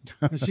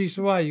 And she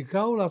said, "Why, you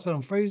cold?" I said,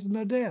 "I'm freezing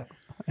to death."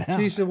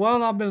 She said,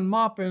 "Well, I've been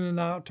mopping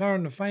and I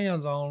turned the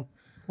fans on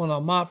when I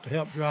mop to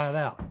help dry it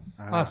out."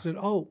 I said,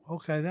 "Oh,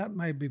 okay, that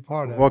may be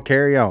part of it." Well,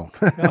 carry on.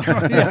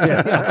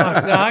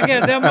 I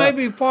guess that may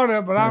be part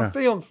of it, but I'm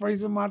still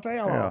freezing my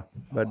tail yeah. off.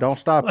 But don't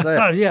stop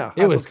that. Yeah,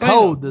 It was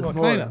cold this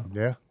morning.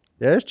 Yeah.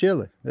 Yeah, it's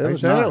chilly. It They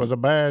was said nice. it was a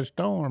bad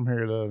storm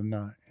here the other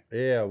night.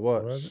 Yeah,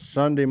 what?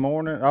 Sunday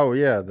morning? Oh,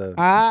 yeah. The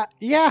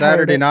Yeah, I heard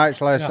Saturday it. night /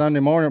 Sunday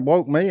morning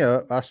woke me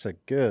up. I said,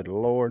 good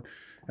Lord.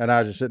 And I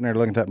was just sitting there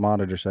looking at that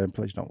monitor saying,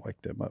 please don't wake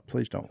them up.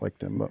 Please don't wake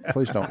them up.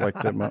 Please don't wake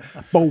them up.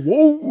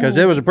 Because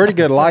it was a pretty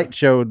good light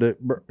show that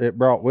it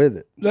brought with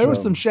it. There was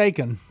So, some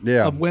shaking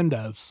Yeah. of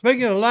windows.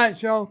 Speaking of light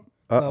show,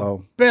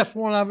 Uh-oh. best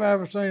one I've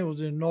ever seen was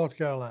in North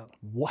Carolina.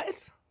 What?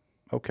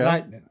 Okay.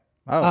 Lightning.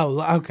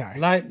 Oh, okay.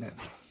 Lightning.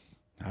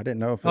 I didn't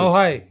know if it Oh, was.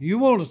 hey, you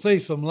want to see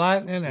some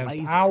lightning and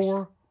Lasers.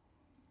 power?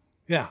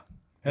 Yeah.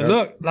 And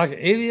look, like an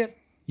idiot,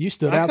 You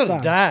stood I could have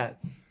outside. died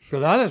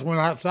because I just went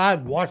outside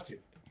and watched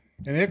it.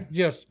 And it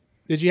just.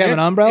 Did you have an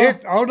umbrella?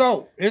 Oh,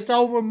 no. It's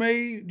over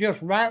me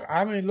just right.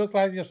 I mean, it looked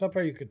like just up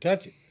there you could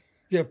touch it.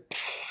 Just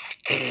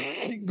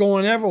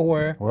going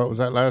everywhere. What was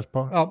that last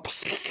part?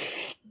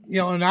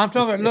 And I'm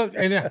talking about, look,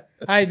 and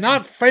hey,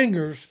 not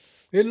fingers.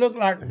 It looked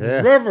like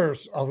Yeah.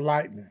 rivers of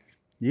lightning.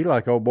 You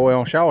like old boy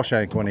on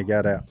Shawshank when he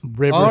got out.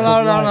 Rivers Oh,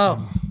 of light.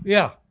 no.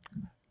 Yeah.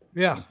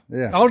 Yeah.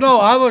 Yeah. Oh, no,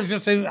 I was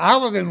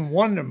in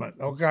wonderment,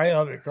 okay,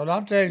 of it. Because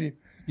I'm telling you,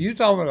 you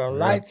talking about a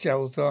light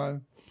show,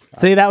 son.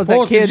 See, that was that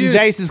 4th of kid in Ju-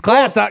 Jace's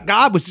class.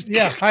 God was just.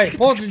 Yeah, hey,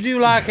 4th of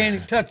July can't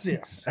even touch this.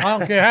 I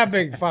don't care how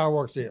big the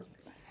fireworks is.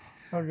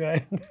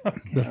 Okay.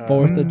 The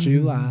 4th of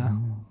July.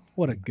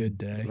 What a good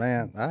day.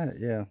 Man,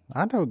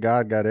 I know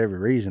God got every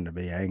reason to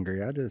be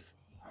angry. I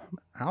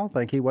don't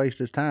think he wastes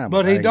his time.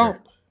 But with he anger. don't.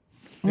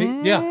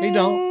 He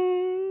don't.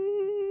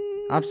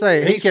 I'm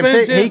saying He he can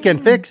spends he it- can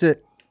fix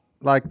it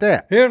like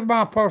that. Here's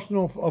my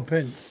personal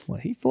opinion. Well,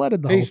 he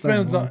flooded the He whole thing.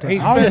 spends one a- time. he-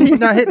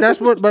 Oh, that's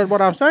what. But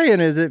what I'm saying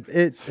is,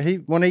 he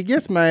when he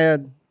gets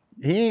mad,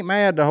 he ain't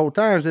mad the whole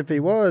time. If he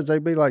was,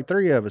 there'd be like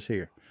 3 of us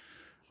here,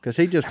 because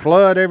he just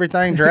flood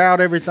everything,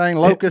 drought everything,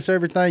 locust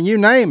everything, you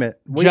name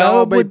it. We'd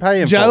all be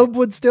paying Job for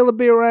would still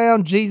be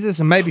around. Jesus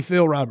and maybe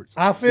Phil Roberts.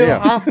 I feel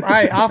Yeah.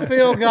 I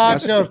feel God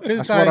does two it.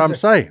 things. That's what I'm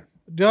saying.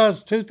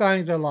 Does 2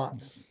 things a lot.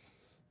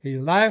 He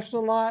laughs a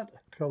lot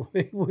because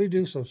we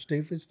do some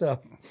stupid stuff.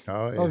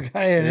 Oh, yeah.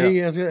 Okay,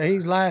 and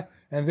he's laugh,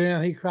 and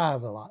then he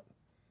cries a lot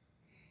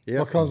Yeah,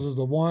 because of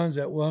the ones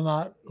that will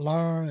not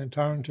learn and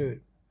turn to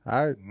it.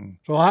 I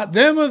So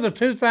them are the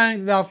 2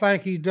 things that I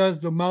think he does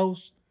the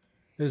most.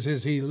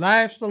 Is he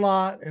laughs a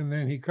lot and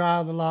then he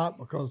cries a lot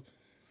because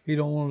he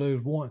don't want to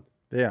lose one.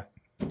 yeah,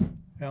 You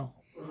know?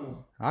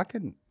 I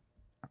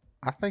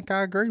think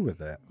I agree with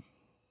that.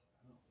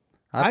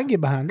 I can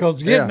get behind it.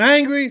 Because getting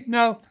angry,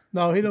 no,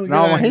 he don't get No,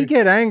 angry. when he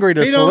get angry,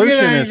 the He don't get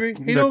solution is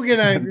angry. He don't get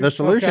angry. The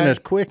solution Okay. is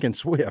quick and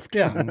swift.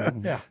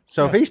 Yeah.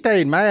 So if he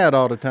stayed mad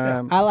all the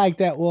time, I like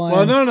that one.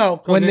 Well, no.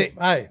 'Cause When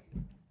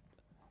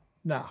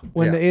no.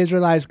 the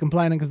Israelites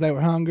complaining because they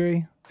were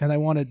hungry and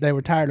they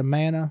were tired of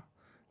manna,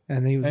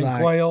 and he was And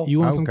like, quail. "You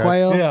want some Okay.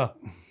 quail? Yeah.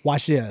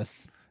 Watch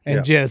this." And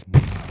Yeah. just,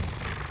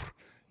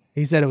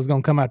 he said it was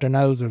going to come out their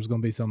nose. There was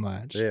going to be so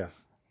much. yeah.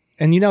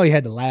 And he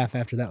had to laugh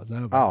after that was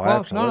over. Oh, Well,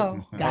 absolutely.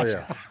 no.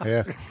 Gotcha. Oh,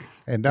 yeah. Yeah.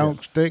 And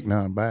don't stick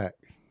none back.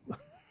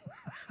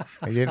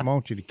 He didn't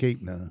want you to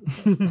keep none.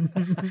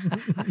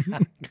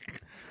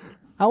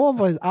 I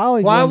always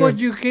Why wondered, would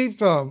you keep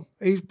some?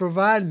 He's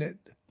providing it.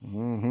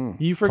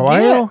 you forget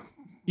Quail?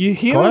 you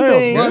human Quail's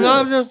beings. Well,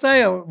 I'm just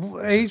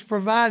saying, he's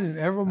providing it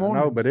every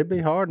morning. No, but it'd be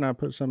hard not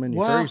put some in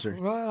your freezer.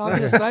 Well, I'm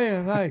just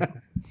saying, hey.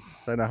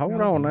 Say, now hold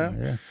on now.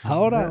 Yeah.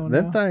 Hold on.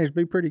 Them now. things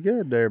be pretty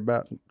good there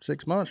about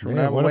 6 months from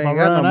Yeah, now what when we if ain't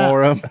I got no run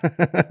more of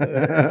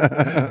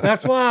them.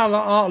 That's why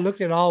I look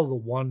at all the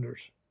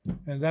wonders.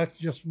 And that's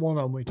just one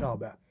of them we talk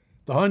about.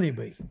 The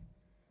honeybee.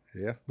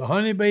 Yeah. The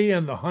honeybee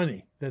and the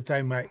honey that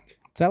they make.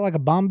 Is that like a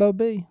bombo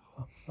bee?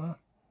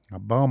 A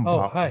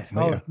bumblebee. Oh, hey.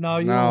 Oh, no,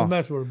 you No. don't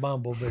mess with the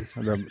bumblebees.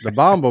 The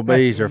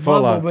bumblebees are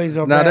full bumblebees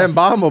of. are Now bad. them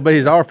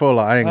bumblebees are full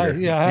of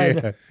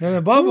anger.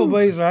 The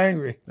bumblebees are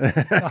angry.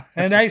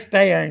 And they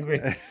stay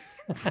angry.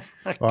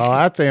 Well,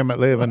 I see them that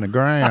live in the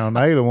ground.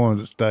 They the ones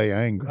that stay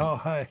angry. Oh,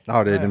 hey.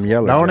 Oh, they them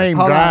yellow. Don't jackets. even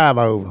Hold on. drive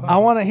over. I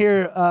want to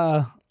hear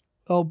the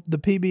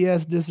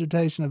PBS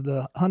dissertation of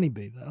the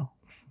honeybee though.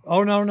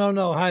 Oh,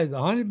 no. Hey, the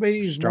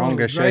honeybee is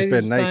Strongest one of the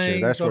shape in greatest nature.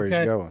 things, That's where he's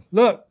going.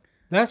 Look,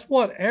 that's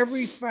what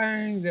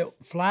everything that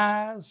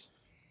flies,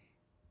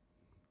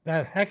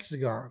 that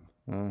hexagon,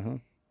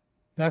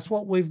 that's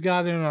what we've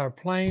got in our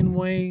plane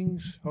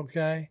wings,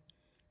 okay?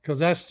 Because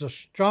that's the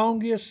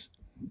strongest.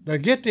 Now,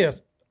 get this.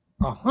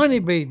 A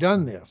honeybee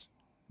done this.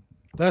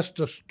 That's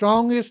the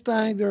strongest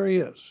thing there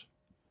is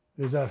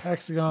that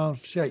hexagon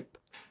shape.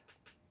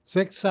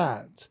 6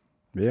 sides.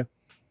 Yeah.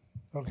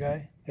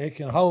 Okay, it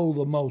can hold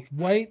the most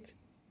weight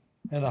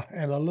and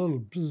a little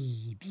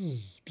bzz, bzz,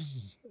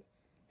 bzz.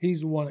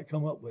 He's the one that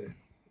come up with it.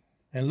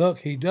 And look,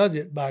 he does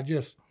it by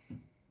just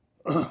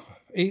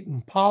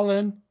eating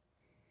pollen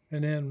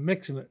and then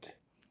mixing it.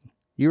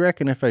 You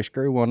reckon if they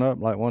screw one up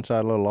like one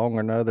side a little longer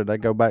than the other, they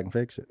go back and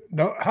fix it?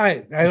 No,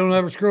 hey, they don't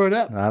ever screw it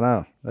up. I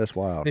know. That's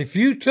wild. If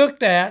you took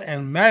that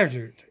and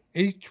measured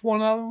each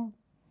one of them,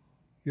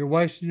 you're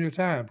wasting your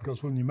time,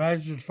 because when you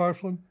measure the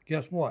first one,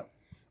 guess what?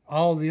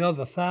 All the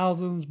other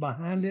thousands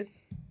behind it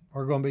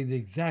are going to be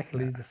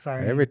exactly the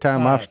same. Every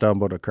time I've size.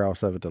 stumbled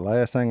across of it, the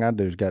last thing I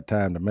do is got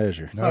time to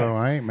measure. No,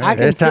 I ain't I mad.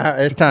 can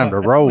It's time to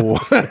roll.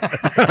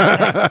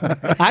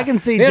 I can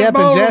see His Jeff and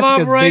mode of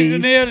Jessica's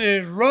operating bees. it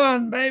is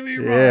run, baby,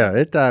 run. Yeah,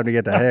 it's time to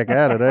get the heck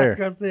out of there.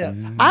 That's it.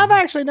 I've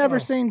actually never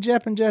seen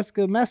Jeff and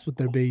Jessica mess with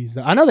their bees.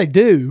 Though. I know they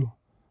do,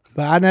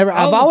 but I've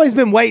Oh. always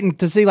been waiting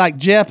to see like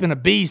Jeff in a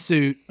bee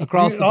suit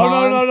across the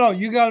pond. No.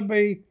 You got to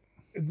be.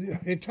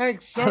 It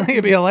takes I think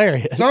it'd be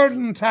hilarious.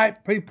 certain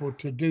type people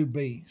to do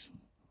bees.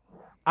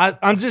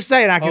 I'm just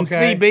saying, I can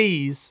Okay. see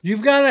bees.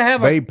 You've got to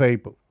have Bee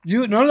people.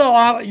 you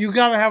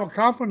got to have a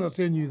confidence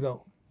in you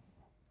though.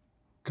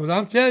 Because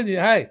I'm telling you,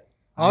 hey,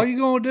 all you're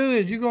gonna do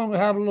is you're gonna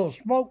have a little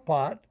smoke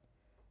pot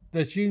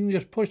that you can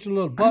just push a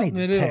little I button need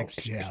to and it'll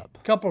text Jeff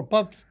couple of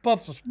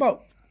puffs of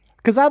smoke.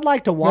 because I'd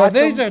like to Now, watch.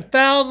 these them. are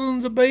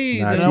thousands of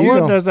bees. Now, and Now, you what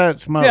gon- does that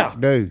smoke Yeah.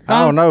 do?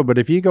 I don't know, but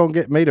if you gonna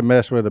get me to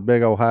mess with a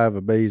big old hive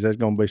of bees, there's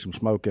gonna be some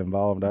smoke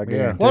involved. I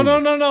guarantee. well,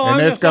 you. no. And I'm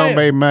it's just going to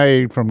saying. be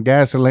made from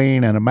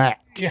gasoline and a Mac.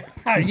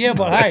 Yeah,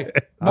 but hey,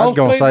 I was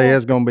gonna say people-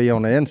 it's gonna be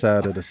on the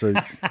inside of the suit.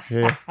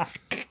 Yeah.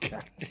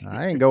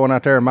 I ain't going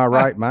out there in my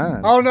right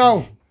mind. Oh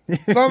no,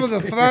 some of the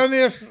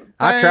funniest.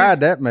 I things- tried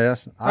that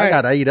mess. I Hey.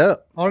 got ate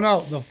up. Oh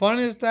no, the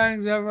funniest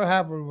things ever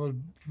happened was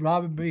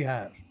robbing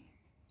beehives.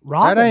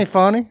 Robin. That ain't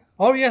funny.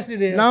 Oh yes,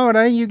 it is. No, it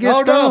ain't. You get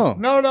stung.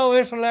 No,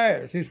 it's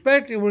hilarious,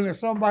 especially when it's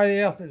somebody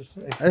else's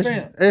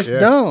expense. It's Yeah.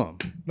 dumb.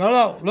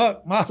 No,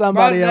 look,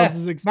 Somebody my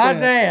else's My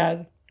expense.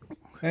 dad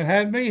and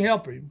had me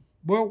help him.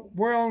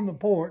 We're on the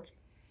porch.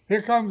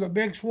 Here comes a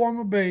big swarm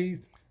of bees.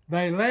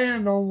 They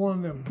land on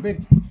one of them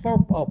big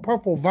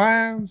purple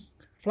vines,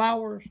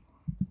 flowers.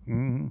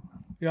 Mm-hmm.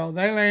 You know,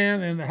 they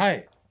land and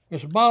hey,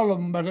 there's a ball of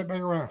them about that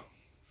big around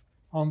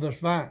on this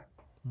vine.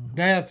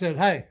 Dad said,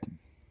 "Hey,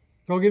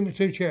 go get me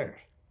 2 chairs."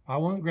 I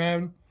went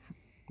grabbed them.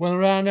 Went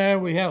around there.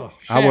 We had a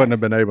shed. I wouldn't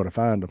have been able to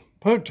find them.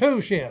 Put 2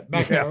 sheds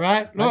back there,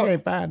 right? I Look.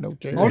 can't find no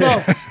chair. Oh no!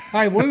 Hey,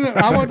 I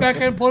went back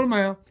there and put them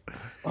out.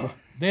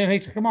 Then he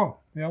said, "Come on."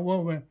 You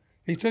know,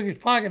 he took his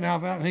pocket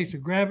knife out and he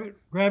said, "Grab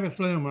his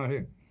limb right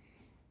here."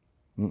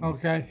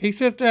 Okay. He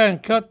sit there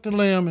and cut the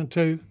limb in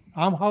 2.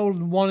 I'm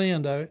holding one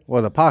end of it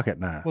With a pocket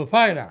knife. with a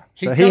pocket knife.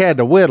 So he had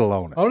to whittle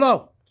on it. Oh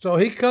no! So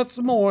he cuts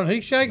some more and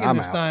he's shaking I'm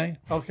this out. thing.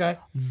 Okay.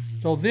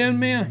 So then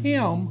me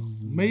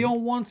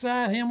on one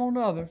side, him on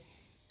the other,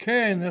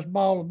 carrying this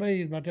ball of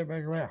bees about that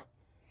back around.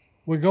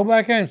 We go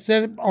back in and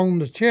set it on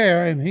the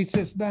chair, and he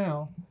sits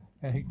down,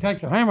 and he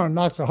takes a hammer and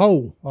knocks a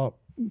hole, a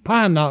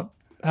pine knot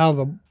out of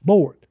the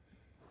board.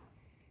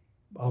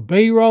 A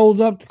bee rolls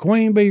up, the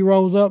queen bee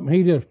rolls up, and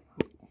he just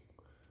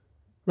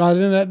right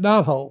in that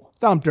knot hole.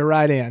 Thumped her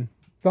right in.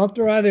 Thumped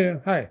her right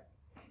in. Hey,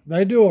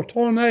 they do a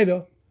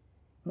tornado,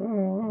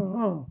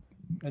 and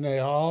they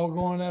all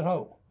go in that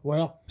hole.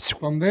 Well,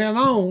 from then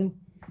on,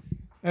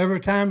 every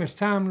time it's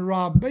time to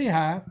rob a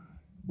beehive,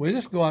 we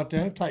just go out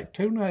there and take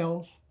 2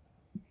 nails,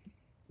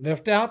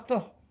 lift out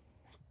the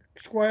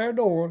square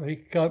door he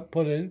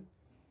put in.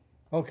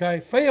 Okay,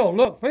 Phil's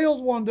the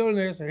one doing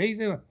this, and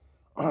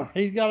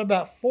he's got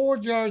about 4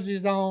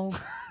 jerseys on.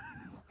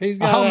 He's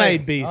got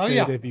Homemade bee suit,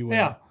 yeah, if you will.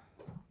 Yeah,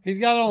 he's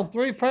got on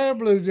 3 pair of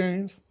blue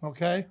jeans.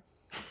 Okay,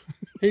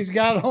 he's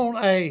got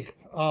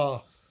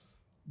on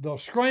the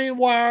screen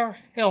wire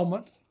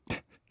helmet.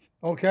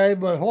 Okay,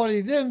 but what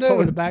he didn't do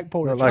Over the back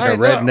porch. Look like Hey, a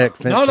redneck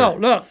fencer. No,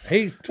 look.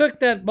 He took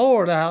that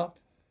board out,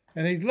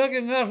 and he's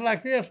looking at us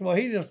like this. Well,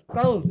 he just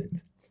throws it.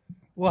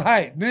 Well,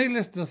 hey,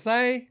 needless to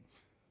say,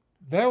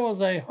 there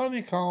was a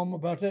honeycomb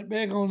about that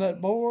big on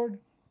that board,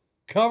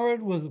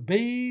 covered with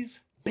bees.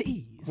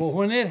 Bees. Well,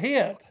 when it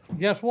hit,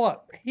 guess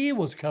what? He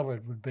was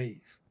covered with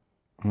bees.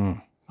 Hmm.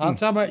 I'm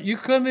talking about you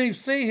couldn't even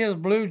see his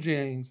blue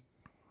jeans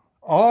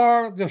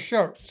or the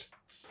shirts.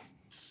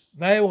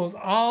 They was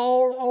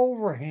all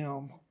over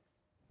him.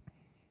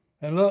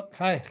 And look,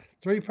 hey,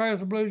 3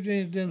 pairs of blue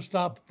jeans didn't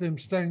stop them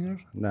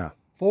stingers. No.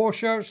 4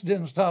 shirts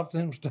didn't stop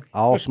them stingers.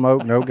 All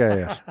smoke, no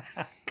gas.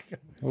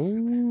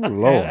 Ooh,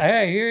 Lord.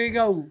 Hey, here he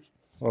goes.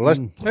 Well, let's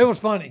It was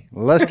funny.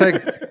 take.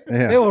 It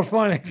Yeah. was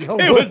funny.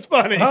 It was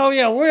funny. Oh,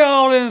 yeah, we're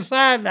all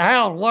inside the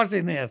house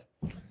watching this.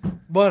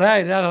 But,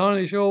 hey, that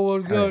honey sure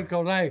was good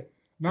because, hey,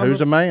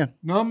 Who's a man?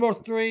 number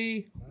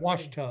 3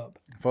 wash tub.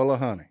 Full of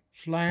honey.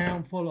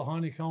 Slam full of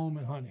honeycomb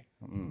and honey.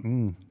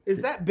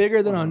 Is that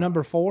bigger than a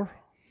number 4?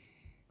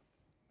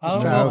 I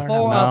don't No, know,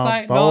 4, no, I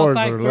think, fours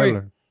I are think 3.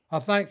 littler. I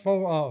think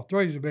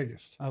 3 is the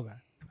biggest. Okay.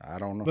 I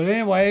don't know. But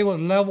anyway, it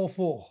was level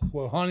full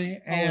with honey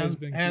Always and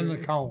been the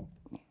curious. comb.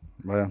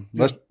 Well,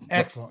 let's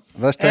Excellent.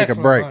 take a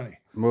Excellent break. honey.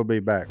 We'll be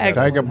back.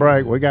 Take a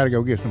break. We got to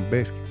go get some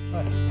biscuits.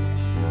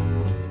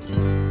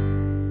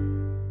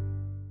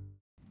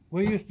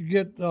 We used to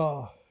get,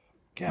 God,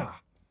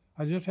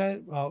 I just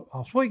had a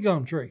sweet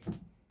gum tree.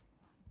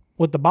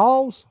 With the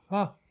balls?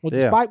 Huh? With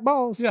Yeah. the spike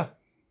balls? Yeah.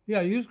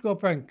 Yeah, you used to go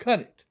up there and cut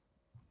it.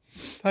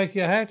 Take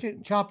your hatchet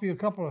and chop you a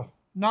couple of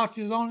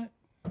notches on it,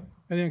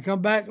 and then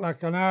come back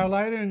like an hour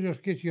later and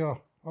just get you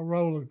a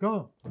roll of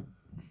gum.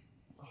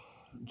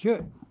 Chew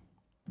it.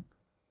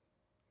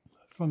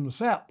 From the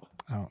sap.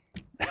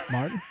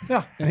 Martin?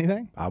 Yeah.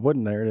 Anything? I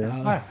wasn't there then.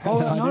 Hey,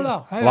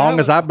 no. Hey, Long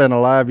that as I've been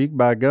alive, you can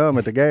buy gum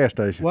at the gas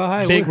station. Well,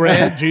 hey, Big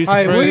red, juicy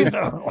Hey,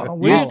 fruit.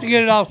 we used to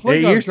get it off sweet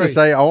It gum used to tree.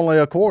 say only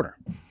a quarter.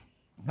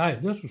 Hey,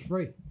 this was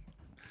free.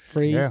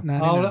 Free. Yeah.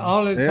 99.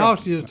 All it Yeah.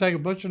 cost you is take a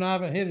butcher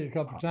knife and hit it a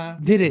couple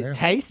times. Did it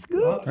taste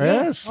good?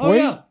 Yeah, Oh, sweet.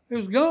 yeah. It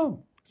was gum.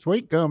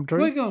 Sweet gum tree.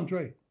 Sweet gum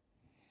tree.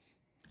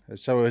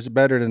 So it's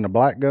better than the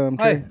black gum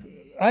tree?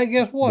 Hey,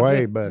 guess what?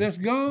 Way this, better. this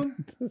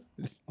gum,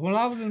 when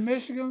I was in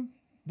Michigan,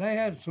 they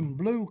had some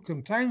blue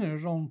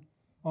containers on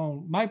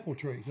maple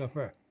trees up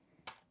there.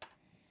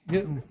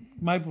 Getting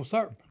maple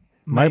syrup.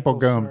 Maple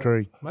gum syrup.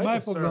 tree.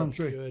 Maple gum syrup's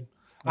tree. Good.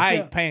 I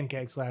Yeah. ate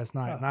pancakes last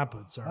night and I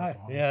put syrup Hey,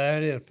 on. yeah,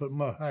 that is. Put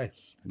more. Hey,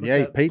 put You ate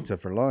that, pizza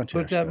for lunch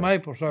put that yesterday.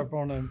 maple syrup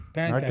on them I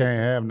pancakes. can't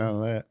have none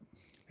of that.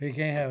 He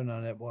can't have none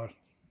of that, boys.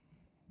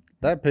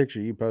 That picture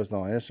you posted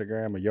on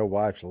Instagram of your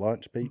wife's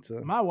lunch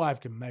pizza, My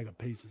wife can make a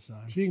pizza,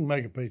 son. She can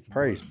make a pizza.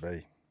 praise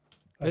be.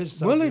 It's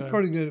so Willie's good.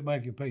 pretty good at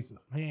making pizza.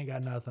 He ain't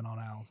got nothing on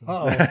Allison.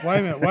 Uh-oh. Wait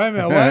a minute.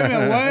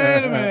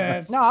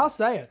 No, I'll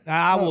say it.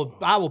 I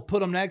will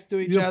put them next to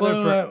each You'll put other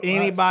 'em for at-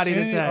 anybody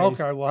to taste.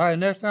 Okay, well, hey,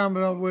 next time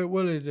I'm over with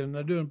Willie's and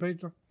they're doing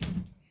pizza,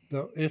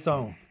 it's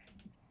on.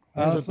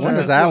 When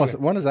is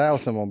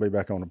Allison gonna be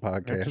back on the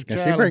podcast? a Can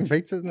she bring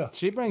challenge. pizzas?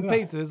 She bring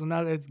pizza.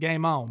 It's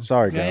game on.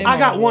 Sorry, Yeah, guys. I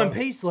got Oh, one well.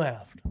 piece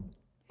left.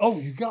 Oh,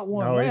 you got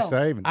one No, he's now.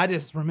 saving I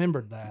just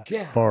remembered that.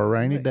 Yeah. for a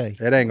rainy day.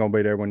 It ain't gonna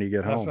be there when you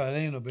get That's home. right.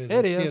 Ain't no business.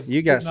 It is. Kids-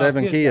 You got no,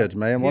 7 kids kids, got-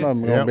 man. One of them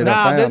Yep. gonna be there.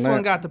 Nah, found this that.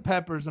 one got the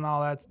peppers and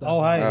all that stuff.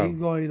 Oh, hey, Oh. you can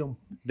go eat them.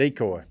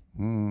 Decoy.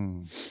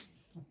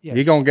 Yes.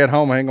 You gonna get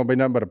home, ain't gonna be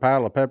nothing but a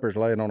pile of peppers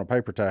laying on a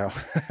paper towel.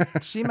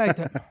 She made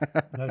that.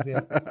 That's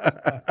it.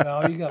 That's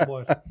all you got,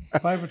 boys.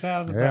 Paper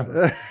towels and Yeah,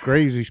 paper.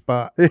 greasy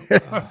spot.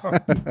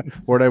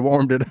 Where they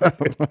warmed it up.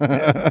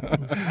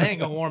 They ain't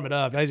gonna warm it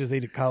up. They just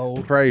eat it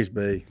cold. Praise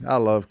be. I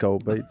love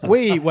cold pizza.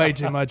 We eat way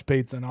too much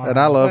pizza in our And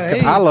I house. love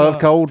Hey, I love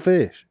cold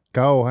fish.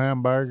 Cold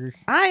hamburgers.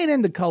 I ain't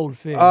into cold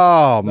fish.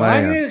 Oh I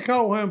man. get a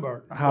cold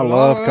hamburger. I But all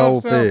love that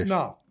cold stuff, fish.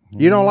 No.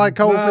 You don't like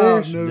cold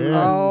No, fish? no. Yeah.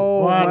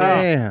 Oh Why not?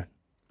 man.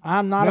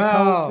 I'm not a No.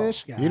 cold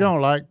fish guy. You don't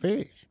like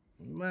fish.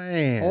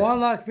 Man. Oh, I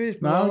like fish,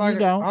 but No, I like you it.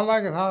 don't. I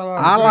like it hot.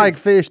 I like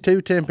fish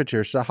 2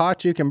 temperatures. So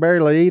hot you can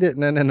barely eat it,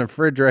 and then in the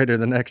refrigerator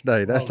the next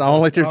day. That's the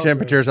only 2 okay.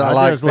 temperatures I I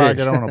like just like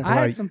fish. it on a I had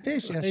plate. some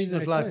fish yesterday. He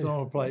just likes it too.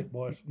 on a plate,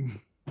 boys.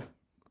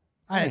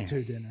 I had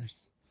 2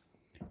 dinners.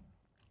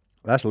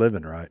 That's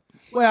living right.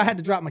 Well, I had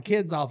to drop my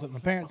kids off at my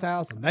parents'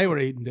 house, and they were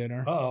eating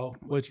dinner, Uh-oh.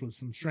 which was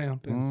some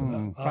shrimp and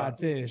some fried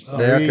fish.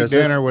 Yeah, You eat 'cause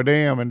dinner with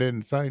them and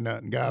didn't say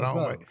nothing. Got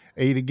on with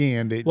eat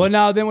again, didn't Well, you?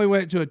 no, then we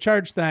went to a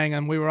church thing,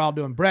 and we were all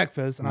doing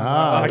breakfast, and I was Ah,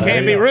 like, well, I there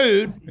can't you be go.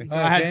 rude. So I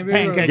had Can't some be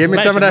rude. pancakes. Give me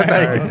with some of that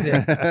bacon.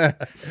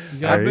 bacon. You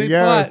gotta There be you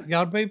go. polite.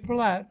 Gotta be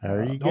polite.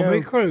 There you Don't go.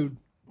 be crude.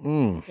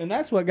 And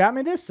that's what got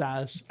me this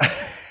size.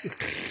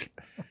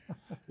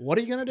 What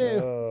are you gonna do?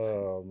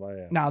 Oh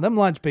man. Now, them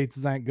lunch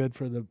pizzas ain't good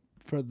for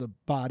the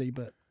body,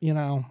 but you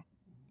know,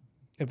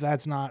 if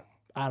that's not,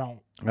 I don't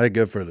They're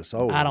good for the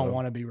soul. though.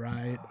 want to be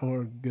right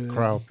or good.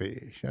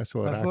 Crawfish. That's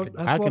what I can.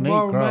 That's I what can eat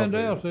Barbara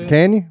Mandel crawfish. said.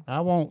 Can you?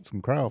 I want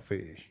some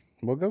crawfish.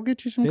 Well, go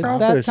get you some It's that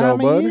crawfish, time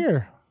old of buddy.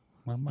 year.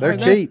 They're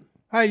cheap.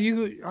 Hey,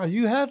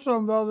 you had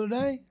some the other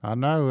day? I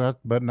know,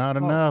 but not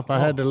enough. I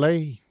had to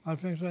leave. I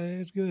think so.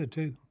 It's good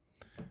too.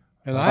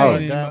 And Oh.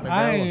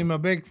 I ain't even a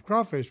big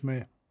crawfish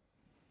man.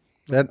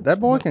 That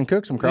boy can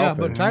cook some Yeah,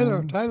 crawfish.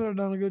 but Taylor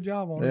done a good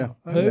job on Yeah.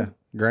 it. Yeah.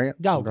 Grant.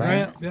 Yo,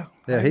 Grant, yeah.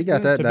 Yeah, he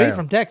got that To down. be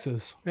from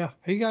Texas, Yeah,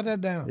 he got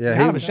that down. Yeah, kind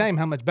he of a was. shame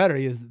how much better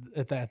he is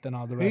at that than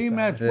all the rest He of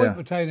made us. sweet Yeah.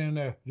 potato in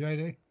there,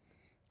 JD.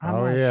 I'm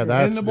Oh not yeah, sure.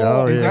 that's In the bowl.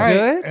 oh, Is it yeah.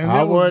 good? And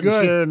I it was wasn't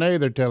good. sure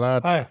neither till I.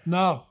 Hey,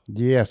 no,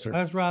 Yes, sir.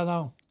 that's right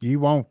on. You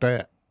want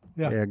that?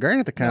 Yeah,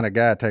 Grant the kind of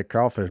guy to take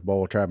crawfish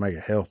bowl, try to make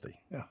it healthy.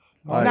 Yeah.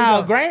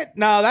 No, Grant.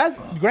 No,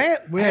 that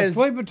Grant We had has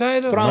sweet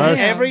potato. thrown Mushroom.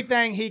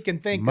 everything he can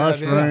think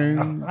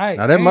Mushroom, Hey,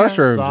 Now, them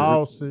mushrooms,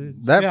 sausage.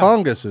 that Yeah.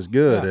 fungus is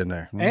good Yeah. in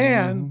there.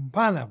 and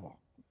pineapple.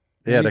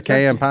 Yeah, He the took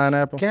canned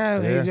pineapple.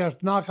 Can Yeah. he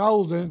just knocked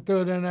holes in it,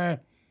 threw it in there,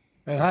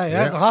 and hey,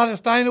 that's the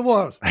hottest thing it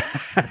was.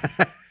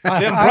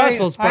 Them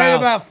Brussels I ate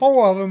sprouts. about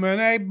 4 of them, and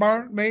they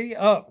burnt me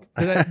up.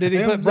 Did he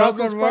Them put Brussels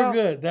suckers were sprouts?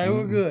 good. They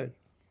were good.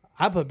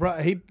 I put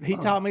he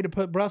taught me to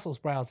put Brussels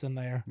sprouts in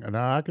there. And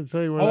I can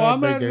see where Oh, I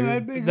that'd be imagine good.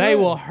 that'd be good. They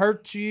will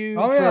hurt you.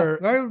 Oh yeah, for,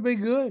 they would be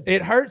good.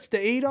 it hurts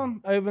to eat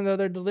them, even though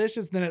they're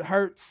delicious. Then it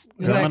hurts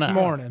the Coming next out.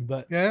 morning,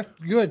 but Yeah, it's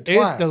good. it's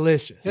Twice.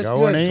 delicious. It's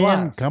Going good in,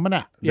 twice. coming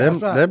out. Them,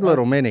 that's right. them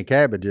little mini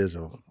cabbages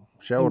will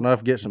sure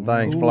enough get some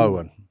things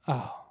flowing.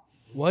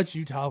 What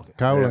you talking?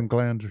 Colon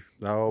cleanser.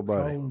 Oh,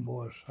 buddy. Golden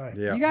boys. Hey,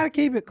 Yeah. You got to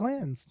keep it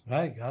cleansed.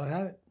 hey, gotta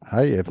have it.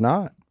 Hey, if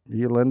not,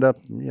 you'll end up,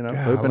 pooping in a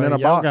Golly, y'all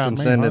box got and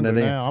me sending it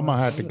hungry in. now. I'm gonna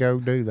have to go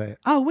do that.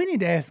 Oh, we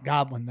need to ask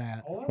Godwin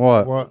that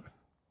What? What?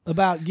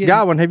 about getting.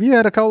 Godwin, have you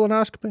had a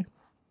colonoscopy?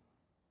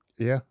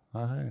 Yeah,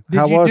 I have. Did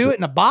How you was do it? it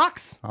in a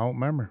box? I don't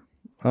remember.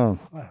 Oh,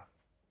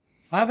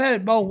 I've had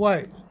it both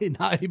ways. He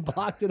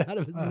blocked it out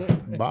of his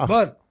memory.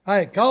 But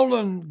hey,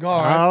 colon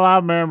guard. All I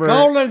remember.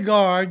 Colon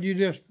guard, you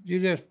just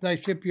they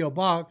ship you a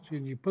box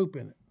and you poop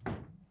in it,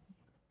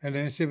 and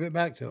then ship it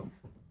back to them.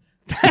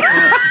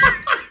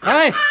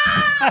 Hey,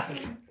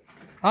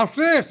 I'm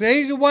serious. The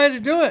easy way to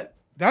do it.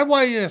 That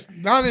way it's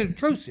not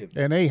intrusive.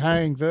 And he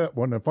hangs up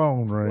when the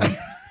phone rings.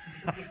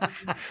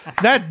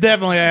 That's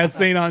definitely as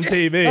seen on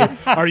TV.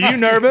 Are you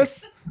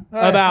nervous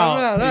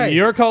about hey.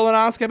 your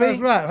colonoscopy? That's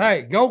right.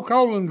 Hey, go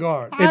colon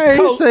guard. I ain't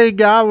cold. seen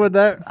Godwin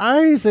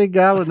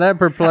that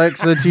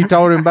perplexed since you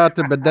told him about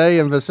the bidet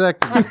and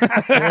vasectomy.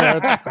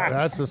 Yeah,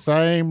 that's the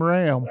same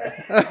realm.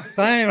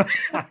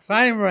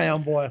 Same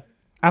round, boy.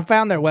 I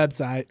found their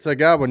website. So,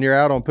 Godwin, you're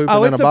out on pooping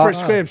Oh, in a it's a box?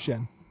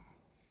 prescription.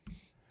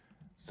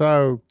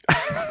 So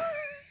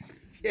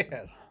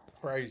Yes.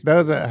 Praise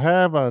does it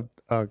have an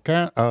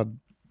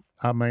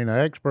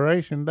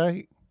expiration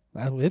date?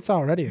 It's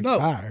already No.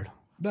 expired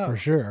No, for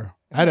sure.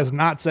 That is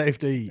not safe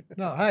to eat.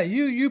 no. Hey,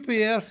 you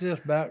UPS this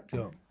back to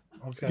them.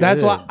 Okay.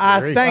 That's why I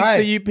Very- thank Hey,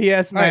 the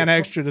UPS man Hey,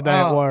 extra today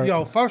at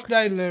work. First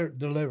day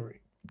delivery.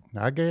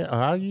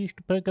 I used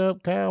to pick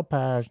up cow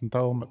pies and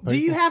throw them at people. Do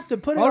you have to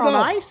put it Oh, on no.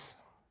 ice?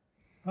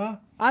 Huh?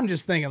 I'm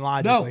just thinking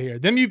logically No. here.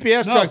 Them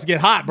UPS No. trucks get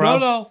hot,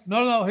 bro.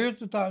 No. Here's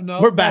the time.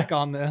 No, We're back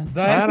on this.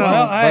 They, I don't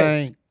well, hey,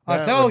 think I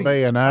that told would be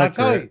you. an I told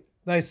you. accurate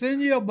They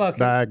send you a bucket.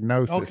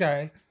 diagnosis.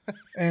 Okay.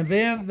 And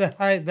then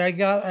they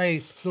got a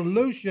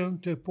solution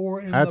to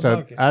pour in That's the a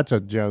bucket. that's a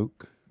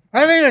joke.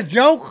 That ain't a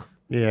joke.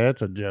 Yeah,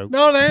 it's a joke.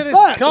 No, that is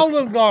Look.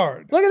 colon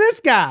guard. Look at this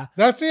guy.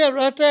 That's it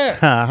right there.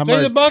 How See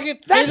the much-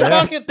 bucket? See the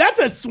bucket? That's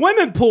a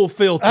swimming pool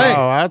filter. Hey.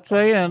 Oh, I'd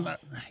say,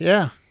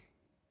 yeah.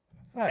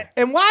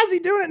 And why is he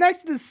doing it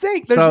next to the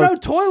sink? There's So- no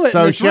toilet in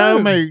So this show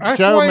room. me, That's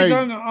show why he's me,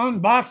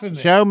 unboxing it.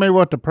 show me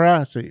what the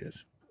price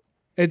is.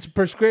 It's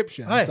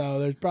prescription, Hey. so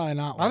there's probably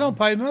not one. I don't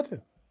pay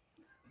nothing.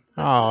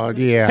 Oh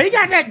yeah, He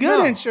got that good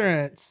No.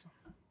 insurance.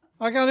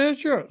 I got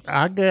insurance.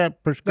 I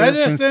get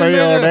prescriptions send me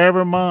filled the-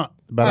 every month,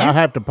 but I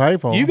have to pay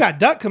for them. You got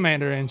Duck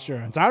Commander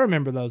insurance. I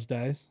remember those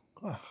days.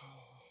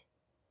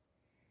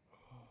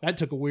 That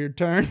took a weird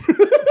turn.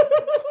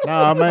 No,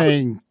 I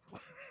mean,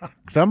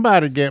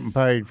 somebody getting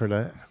paid for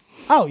that.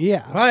 Oh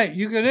yeah. Hey,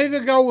 you can either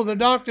go with the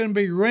doctor and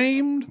be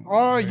reamed,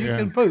 or you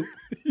can poop.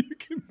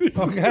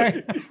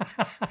 Okay.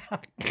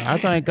 I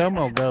think I'm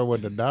gonna go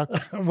with the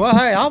doctor. Well,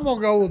 hey, I'm gonna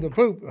go with the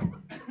poop.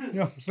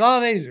 It's a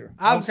lot easier.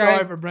 I'm okay?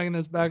 sorry for bringing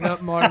this back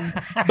up, Martin,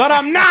 but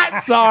I'm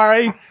not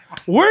sorry.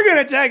 We're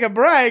gonna take a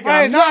break. And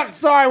Hey, I'm not look,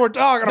 sorry we're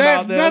talking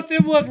There's about this.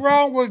 nothing was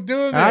wrong with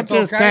doing this. I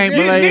just okay? can't This-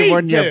 You believe need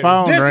when your to.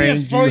 phone This is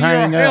rings, for you your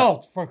hang up.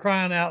 health, for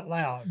crying out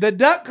loud. The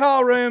Duck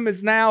Call Room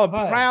is now a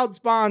Hey. proud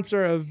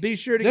sponsor of Be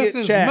Sure to This Get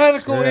is Checked.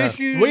 medical Yeah.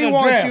 issues. We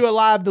want addressed. you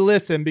alive to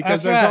listen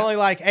because That's there's right. only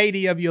like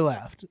 80 of you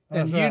left,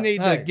 and That's you right. need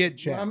to Hey. get My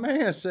checked.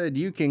 man said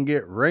you can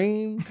get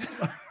reamed.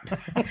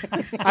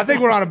 I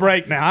think we're on a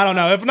break now. I don't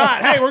know. If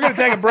not, hey, we're going to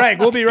take a break.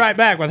 We'll be right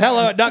back with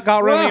hello at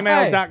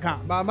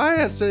duckcallroomemails.com. My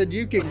man said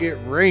you can get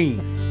reamed.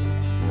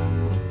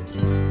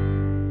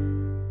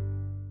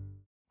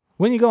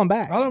 When you going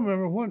back? I don't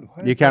remember when.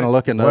 You kind of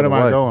looking the What other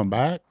am I way. going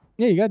back?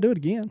 Yeah, you got to do it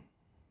again.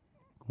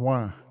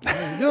 Why? You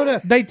do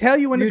that. They tell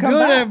you when You to do come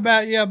it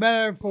back. about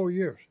every 4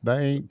 years. They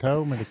ain't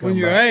told me to come When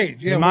your back. age,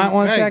 yeah, You might when-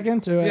 want to hey, check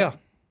into it. Yeah,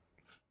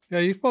 yeah,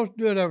 you're supposed to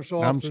do it every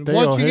so I'm often. still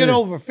Once you get here.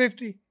 over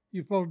 50,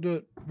 you're supposed to do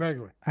it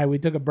regularly. Hey, we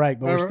took a break,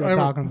 but we're still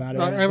talking about it.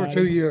 Like every everybody.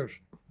 2 years.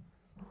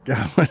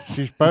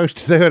 She's supposed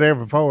to do it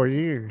every 4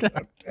 years.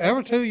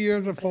 Every 2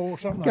 years or 4,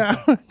 something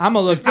like that. I'm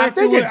gonna look. I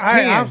think it's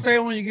 10. I'm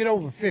saying when you get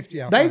over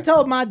 50. I They think.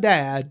 told my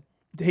dad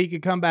he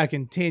could come back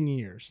in 10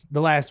 years.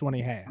 The last one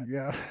he had.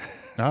 Yeah.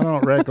 I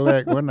don't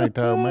recollect when they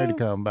told me to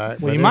come back.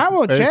 Well, but you might it's-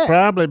 wanna check. It's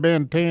probably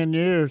been 10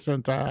 years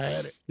since I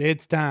had it.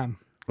 It's time.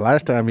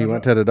 Last time you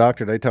went to the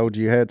doctor, they told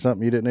you had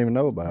something you didn't even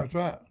know about. That's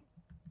right.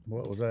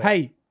 What was that?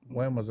 Hey,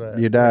 When was that?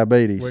 Your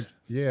diabetes. Which,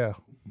 yeah.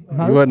 You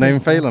wasn't even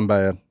feeling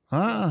bad.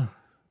 Huh?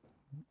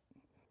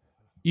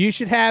 you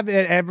should have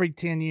it every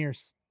 10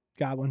 years.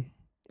 Godwin.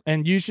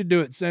 And you should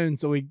do it soon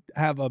so we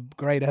have a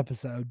great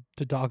episode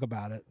to talk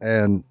about it.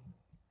 And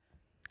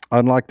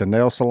unlike the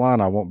nail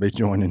salon, I won't be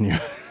joining you.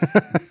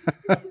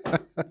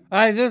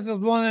 Hey, this is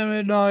one of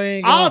them. No,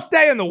 ain't I'll gonna,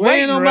 stay in the we ain't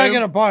waiting no room.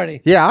 making a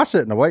party. Yeah, I'll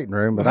sit in the waiting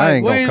room, but I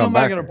ain't we gonna ain't come no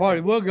back. making a party.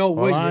 We'll go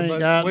with Well, I you, ain't but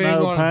got we ain't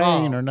no going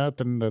pain to or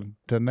nothing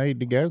to need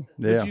to go.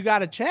 Yeah. But you got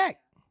to check.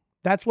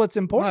 That's what's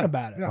important Right.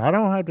 about it. Yeah. I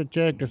don't have to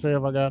check to see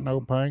if I got no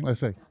pain.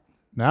 Let's see.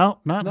 No,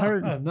 not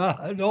hurting. No,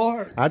 it don't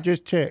hurt. I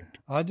just checked.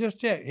 I just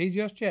checked. He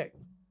just checked.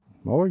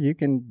 Or you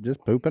can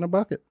just poop in a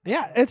bucket.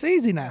 Yeah, it's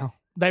easy now.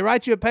 They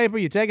write you a paper,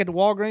 you take it to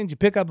Walgreens, you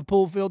pick up a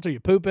pool filter, you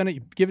poop in it,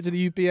 you give it to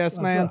the UPS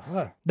man.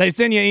 right. They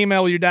send you an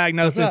email with your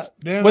diagnosis That's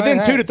right. Then within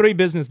they 2 have to it. 3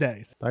 business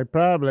days. They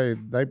probably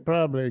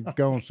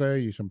gonna sell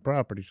you some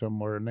property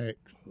somewhere next.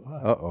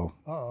 Uh-oh.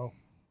 Uh-oh.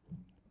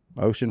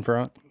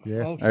 Oceanfront. Yeah,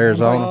 Ocean-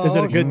 Arizona. Is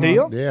it a good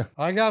deal? yeah.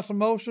 I got some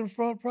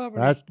oceanfront property.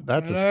 That's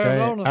in a scam.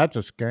 Arizona. That's a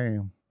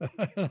scam.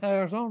 In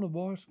Arizona,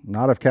 boys.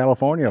 Not if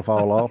California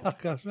fall off.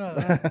 That's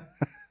right.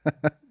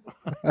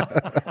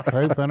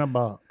 Poop in a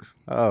box.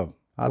 Oh.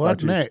 I What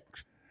thought you.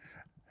 next?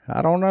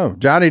 I don't know.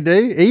 Johnny D,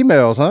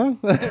 emails, huh?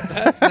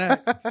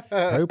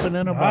 Pooping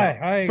in a box.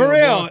 Hey, For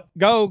real,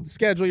 go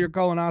schedule your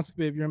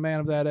colonoscopy if you're a man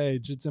of that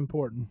age. It's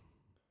important.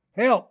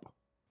 Help.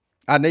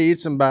 I need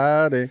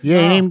somebody. You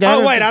ain't even got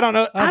Oh, it? wait, I don't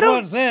know. That's I don't.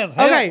 what it says.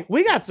 Help. Okay,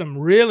 we got some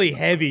really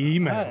heavy Hey,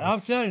 emails. I'm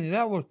telling you,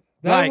 that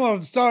Like-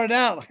 one started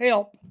out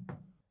help.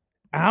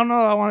 I don't know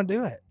if I want to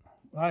do it.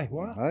 Hey,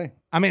 what? Hey,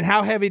 I mean,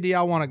 how heavy do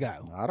y'all want to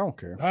go? I don't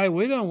care. Hey,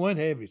 we done went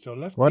heavy, so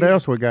let's What keep-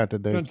 else we got to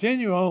do?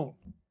 Continue on.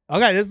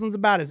 Okay, this one's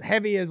about as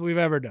heavy as we've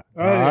ever done.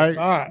 All right. right.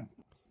 All right.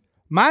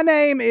 My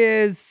name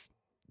is,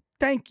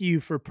 thank you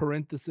for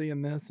parenthesis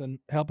in this and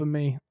helping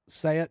me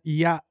say it.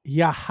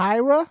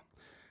 Yahira.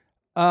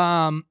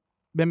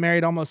 Been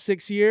married almost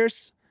 6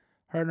 years.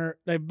 Her and her,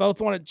 they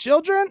both wanted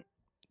children.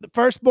 The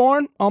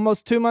firstborn,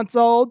 almost 2 months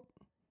old.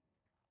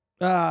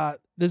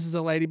 This is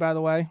a lady, by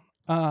the way.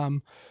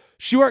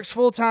 She works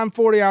full-time,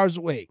 40 hours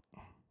a week.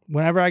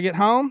 Whenever I get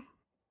home,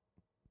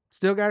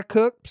 still got to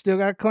cook, still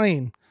got to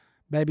clean.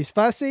 Baby's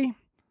fussy.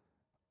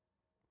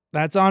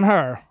 That's on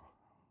her.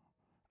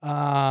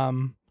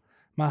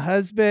 My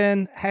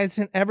husband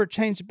hasn't ever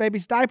changed the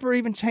baby's diaper,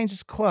 even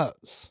changes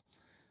clothes.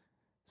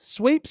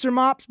 Sweeps or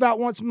mops about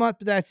once a month,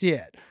 but that's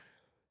it.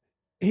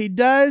 He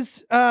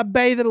does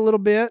bathe it a little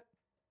bit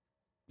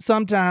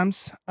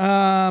sometimes.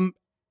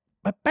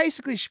 But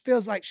basically, she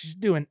feels like she's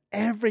doing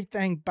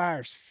everything by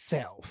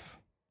herself.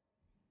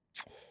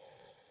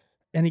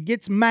 And he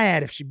gets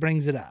mad if she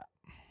brings it up.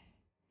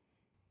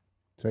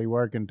 So you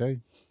working too?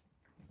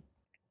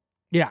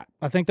 Yeah,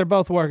 I think they're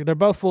both working. They're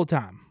both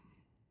full-time.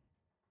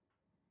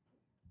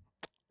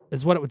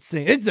 Is what it would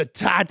seem.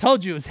 I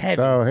told you it was heavy.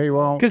 So he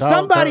won't. Because talk to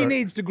somebody her.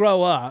 needs to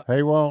grow up.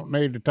 He won't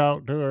need to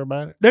talk to her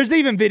about it. There's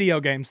even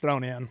video games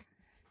thrown in.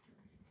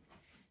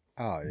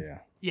 Oh, yeah.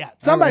 Yeah,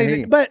 somebody.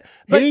 he- but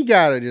He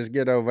got to just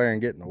get over there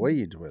and get in the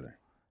weeds with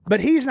her.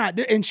 he's not,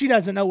 and she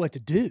doesn't know what to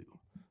do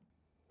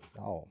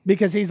Oh.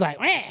 because he's like,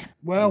 "Meh."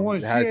 Well,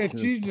 when That's-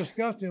 she's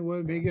disgusting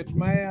with me, he gets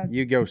mad.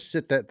 You go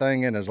sit that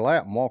thing in his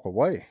lap and walk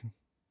away.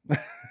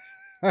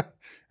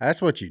 That's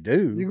what you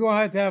do. You're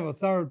going to have a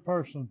third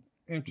person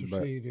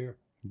intercede here.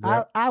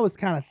 I was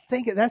kind of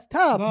thinking that's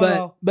tough,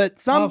 No. but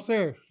some. I'm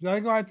serious. They're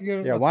going to have to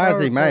get Yeah, a why is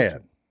he third mad?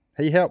 person.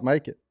 He helped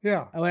make it.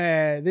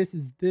 Yeah. This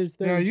is there's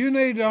Now, you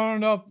need to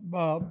earn up,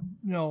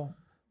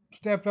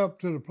 step up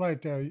to the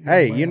plate there.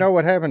 Hey, young you man. know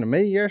what happened to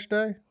me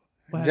yesterday?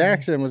 What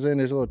Jackson was in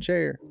his little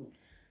chair.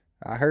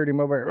 I heard him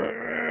over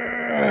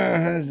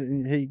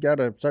there. He got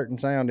a certain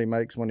sound he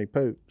makes when he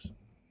poops.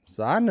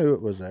 So I knew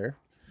it was there.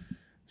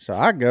 So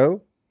I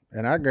go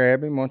and I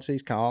grab him once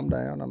he's calmed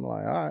down. I'm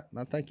like, all right,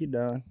 I think you're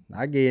done.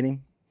 I get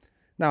him.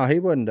 No, he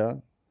wasn't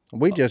done.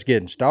 We just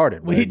getting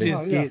started. we baby.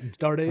 just yeah. getting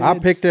started. I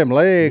picked them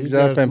legs You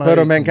up just and put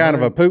them made in kind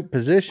of a some poop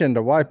position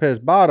to wipe his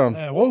bottom.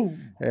 Whoa.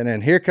 And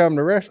then here come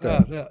the rest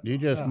of them. Yeah. You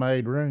just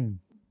made room.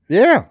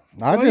 Yeah.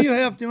 I Well, just, you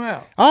helped him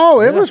out.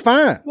 oh, it was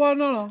fine. Well,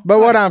 no. But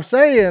what I'm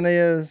saying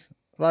is,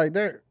 like,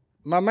 there,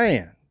 my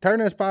man, turn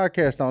this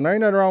podcast on. There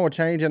ain't nothing wrong with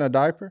changing a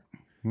diaper.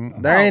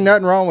 There ain't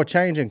nothing wrong with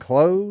changing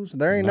clothes.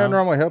 There ain't nothing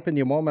wrong with helping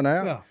your woman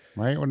out.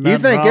 Yeah. Ain't You nothing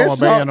think wrong it's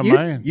with being something? a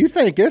man. You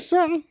think it's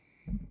something?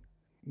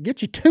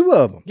 Get you 2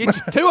 of them. Get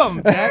you 2 of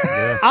them,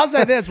 Jack. I'll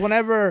say this: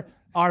 whenever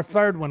our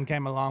third one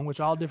came along, which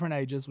all different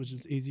ages, which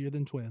is easier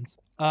than twins,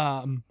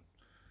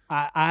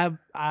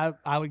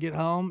 I would get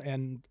home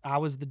and I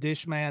was the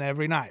dish man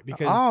every night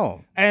because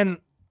Oh. and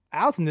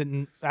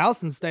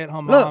Allison's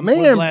stay-at-home Look, mom me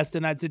was and- blessed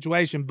in that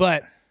situation,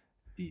 but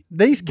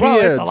These Bro,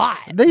 it's kids, a lot.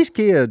 These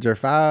kids are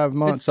 5 it's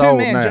months 2 old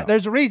men. now.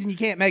 There's a reason you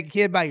can't make a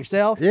kid by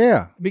yourself.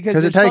 Yeah, Because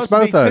it there's takes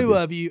supposed both to be two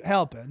of of you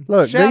helping.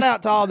 Look, Shout these-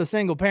 out to all the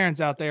single parents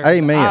out there. 'cause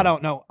Amen. I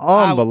don't know.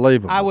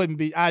 Unbelievable. I wouldn't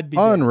be. I'd be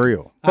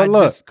Unreal. But I'd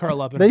look, just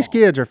curl up in a these ball.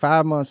 kids are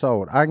 5 months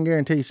old. I can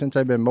guarantee you, since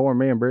they've been born,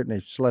 me and Brittany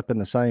slept in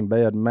the same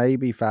bed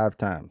maybe 5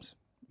 times.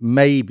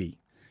 Maybe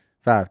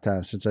 5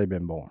 times since they've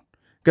been born.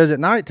 Because at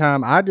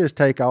nighttime, I just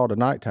take all the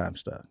nighttime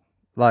stuff.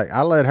 Like,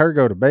 I let her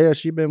go to bed.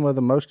 She's been with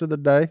them most of the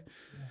day.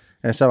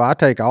 And so I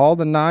take all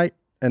the night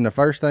and the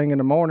first thing in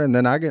the morning,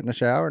 then I get in the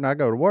shower and I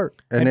go to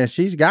work, and then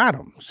she's got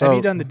them. So have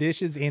you done the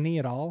dishes any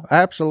at all?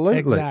 Absolutely.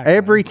 Exactly.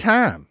 Every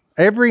time.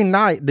 Every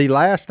night, the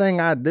last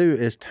thing I do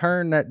is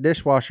turn that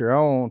dishwasher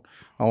on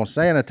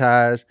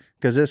sanitize,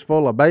 because it's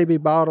full of baby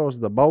bottles,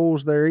 the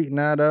bowls they're eating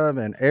out of,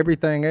 and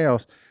everything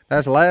else.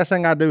 That's the last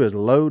thing I do is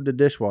load the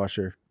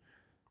dishwasher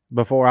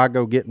before I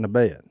go get in the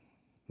bed.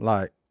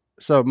 Like,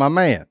 so my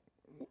man,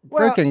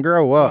 freaking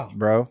grow up,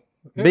 bro.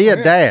 Be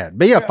a dad.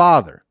 Be a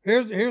father.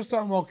 Here's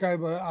something, okay,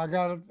 but I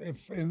got to,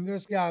 if in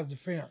this guy's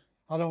defense,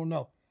 I don't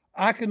know.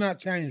 I cannot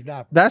change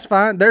diapers. That's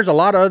fine. There's a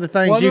lot of other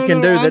things you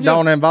can do that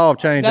don't involve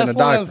changing a diaper. That's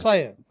what I'm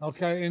saying,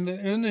 okay?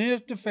 In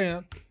his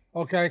defense,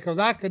 okay, because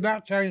I could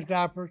not change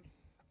diapers.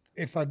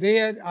 If I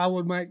did, I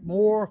would make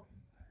more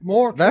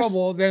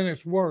trouble than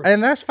it's worth.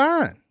 And that's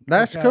fine.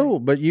 That's cool.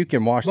 But you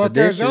can wash the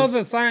dishes. There's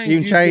other things you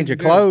can change your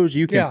clothes.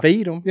 You can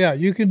feed them. Yeah,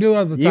 you can do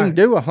other things. You can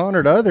do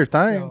 100 other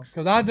things.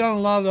 Because I've done a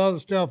lot of other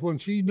stuff when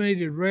she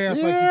needed rest.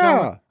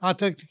 Yeah. I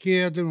took the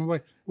kids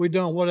and we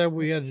done whatever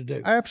we had to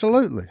do.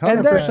 Absolutely.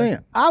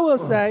 100%. I will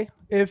say,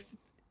 if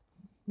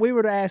we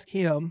were to ask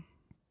him,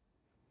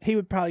 he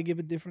would probably give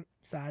a different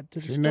side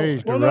to the She story.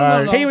 needs to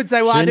write. He would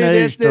say, well, I do She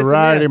this, needs this, to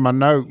write and this. him a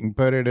note and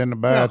put it in the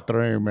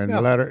bathroom and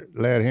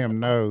let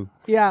him know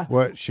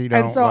what she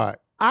don't and so like.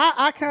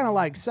 I kind of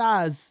like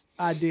Si's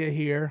idea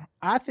here.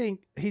 I think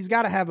he's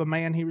got to have a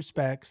man he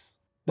respects.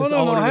 That's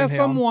older than have him.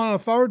 someone, a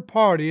third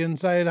party, and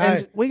say,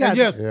 hey,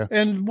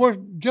 and we're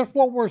just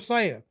what we're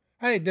saying.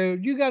 Hey,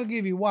 dude, you got to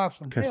give your wife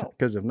some help.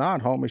 Because if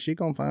not, homie, she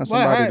gonna find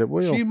somebody that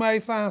will. She may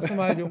find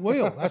somebody that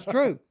will. That's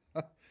true.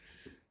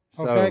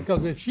 Okay,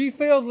 because if she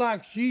feels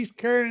like she's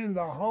carrying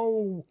the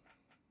whole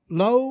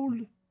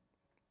load,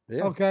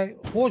 okay,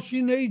 what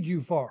she needs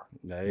you for?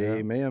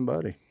 Amen,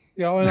 buddy.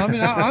 You know, and I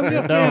mean, I'm just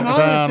being Don't honest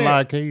sound here.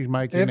 like he's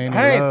making any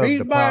love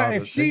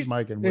deposits. If He's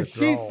making if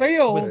she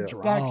feels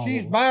like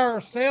she's by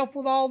herself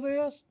with all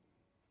this,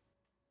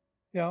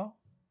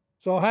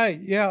 so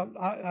hey,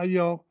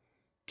 I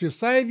to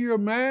save your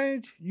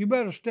marriage, you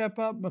better step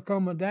up and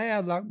become a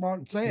dad, like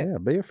Martin said. Yeah,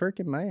 be a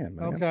freaking man,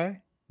 man. Okay.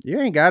 You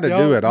ain't got to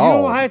do it all.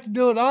 You don't have to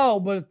do it all,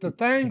 but the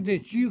things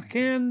that you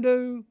can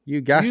do,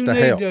 you got to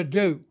need help. to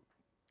do.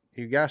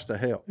 You got to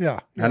help. Yeah.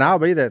 And I'll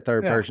be that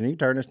third person. You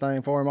turn this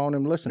thing for him on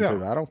him, listen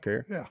to it. I don't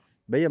care. Yeah.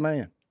 Be a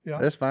man. Yeah.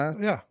 That's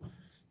fine. Yeah.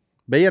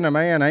 Being a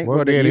man ain't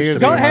what it used to be.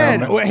 Go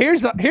ahead. Well,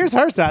 here's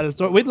her side of the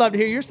story. We'd love to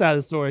hear your side of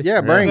the story.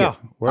 Yeah, bring it.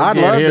 We'll I'd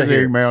love to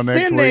hear. Email next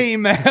Send week. the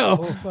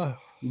email.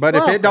 But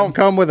if it don't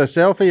come with a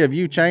selfie of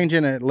you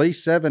changing at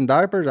least 7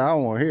 diapers, I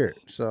don't want to hear it.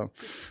 So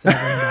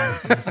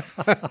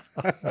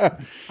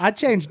I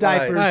changed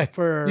diapers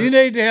for. You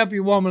need to help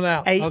your woman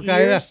out. 8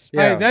 years.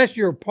 That's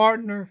your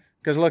partner.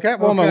 Because look, that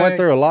woman went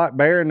through a lot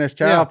bearing this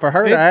child. For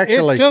her to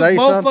actually say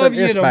something,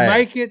 it's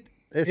bad.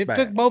 It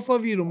took both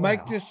of you to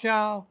make this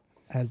child.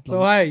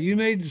 So, you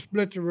need to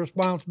split the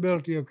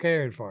responsibility of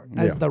caring for it.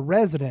 As the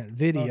resident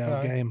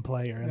video game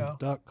player in the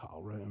duck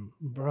call room,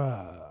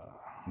 bruh.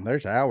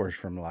 There's hours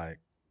from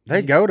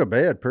they go to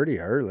bed pretty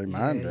early.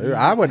 Mine do.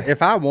 I would,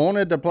 if I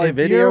wanted to play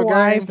video games. Your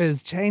wife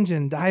is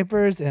changing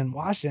diapers and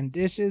washing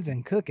dishes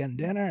and cooking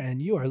dinner, and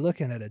you are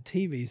looking at a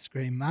TV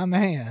screen, my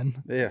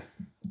man. Yeah.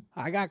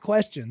 I got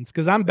questions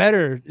because I'm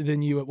better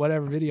than you at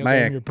whatever video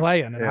game you're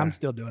playing, and I'm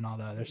still doing all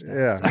the other stuff.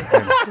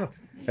 Yeah.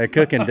 Hey,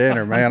 cooking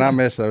dinner, man. I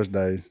miss those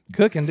days.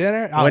 Cooking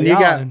dinner? Oh, when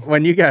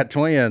you got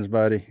twins,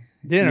 buddy.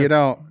 Dinner. You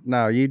don't.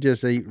 No, you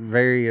just eat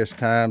various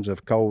times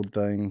of cold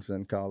things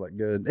and call it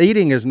good.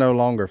 Eating is no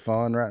longer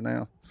fun right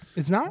now.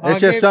 It's not.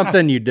 It's just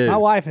something you do. My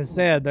wife has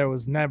said there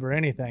was never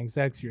anything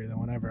sexier than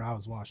whenever I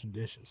was washing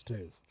dishes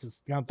too.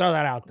 Just gonna throw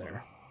that out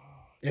there.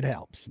 It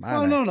helps.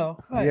 No.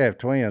 Hey. You have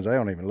twins; they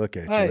don't even look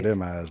at you with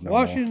them eyes no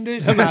more. Washing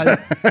dishes.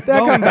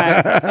 They'll come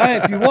back.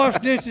 Hey, if you wash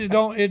dishes,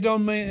 it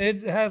don't mean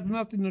it has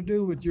nothing to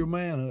do with your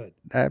manhood.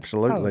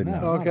 Absolutely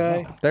not.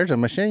 Okay. There's a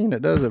machine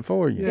that does it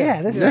for you.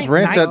 Yeah, this Just is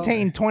rinse it.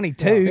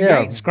 1922. You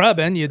ain't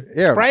scrubbing. You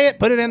spray it,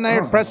 put it in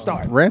there, and press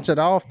start. Rinse it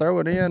off, throw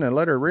it in, and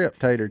let her rip,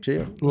 tater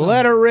chip.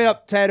 Let her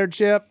rip, tater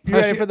chip. You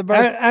ready for the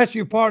birth? That's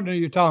your partner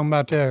you're talking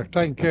about there,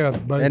 taking care of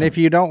the baby. And if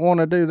you don't want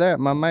to do that,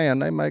 my man,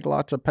 they make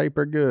lots of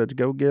paper goods.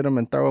 Go get them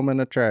and throw them in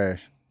the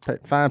trash.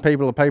 Fine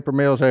people at paper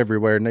mills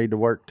everywhere need to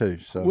work too.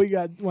 So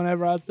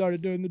whenever I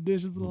started doing the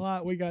dishes a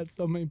lot, we got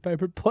so many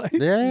paper plates.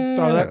 Yeah.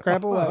 Throw that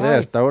crap away.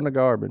 Yes, throw in the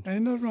garbage.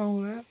 Ain't nothing wrong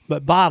with that.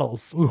 But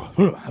bottles.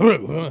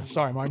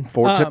 Sorry, Martin.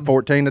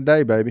 14 a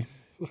day, baby.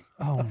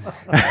 Oh,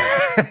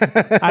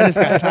 I just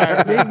got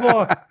tired.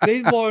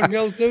 These boys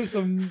go through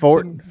some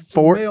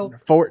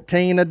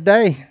 14 a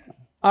day.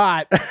 All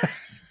right.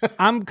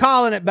 I'm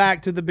calling it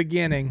back to the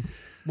beginning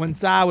when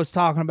Si was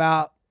talking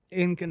about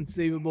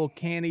inconceivable,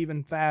 can't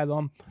even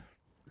fathom.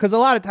 Because a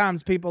lot of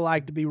times people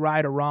like to be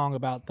right or wrong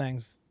about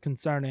things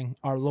concerning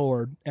our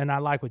Lord. And I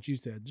like what you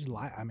said. Just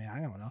I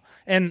don't know.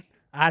 And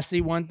I see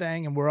one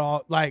thing and we're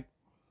all like,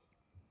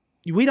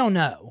 we don't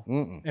know.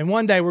 And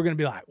one day we're going to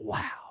be like,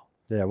 wow.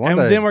 Yeah,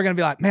 then we're going to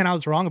be like, man, I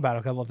was wrong about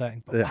a couple of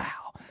things. But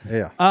wow.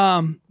 Yeah.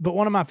 But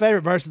one of my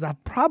favorite verses,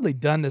 I've probably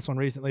done this one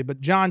recently,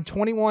 but John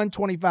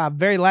 21:25,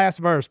 very last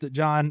verse that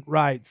John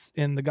writes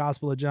in the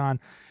Gospel of John.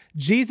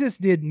 Jesus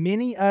did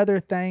many other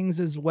things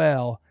as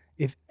well.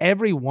 If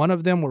every one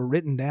of them were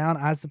written down,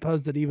 I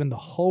suppose that even the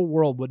whole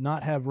world would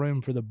not have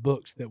room for the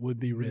books that would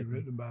be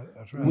written. About it.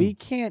 That's right. We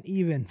can't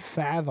even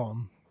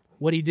fathom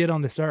what he did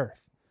on this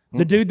earth.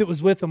 The dude that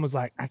was with him was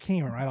like, I can't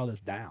even write all this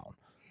down.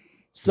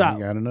 So,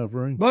 You got enough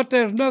room. But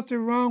there's nothing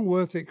wrong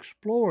with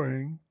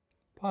exploring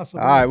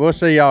possibilities. All right, we'll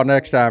see y'all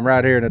next time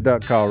right here in the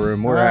duck call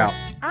room. We're out.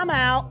 I'm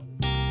out.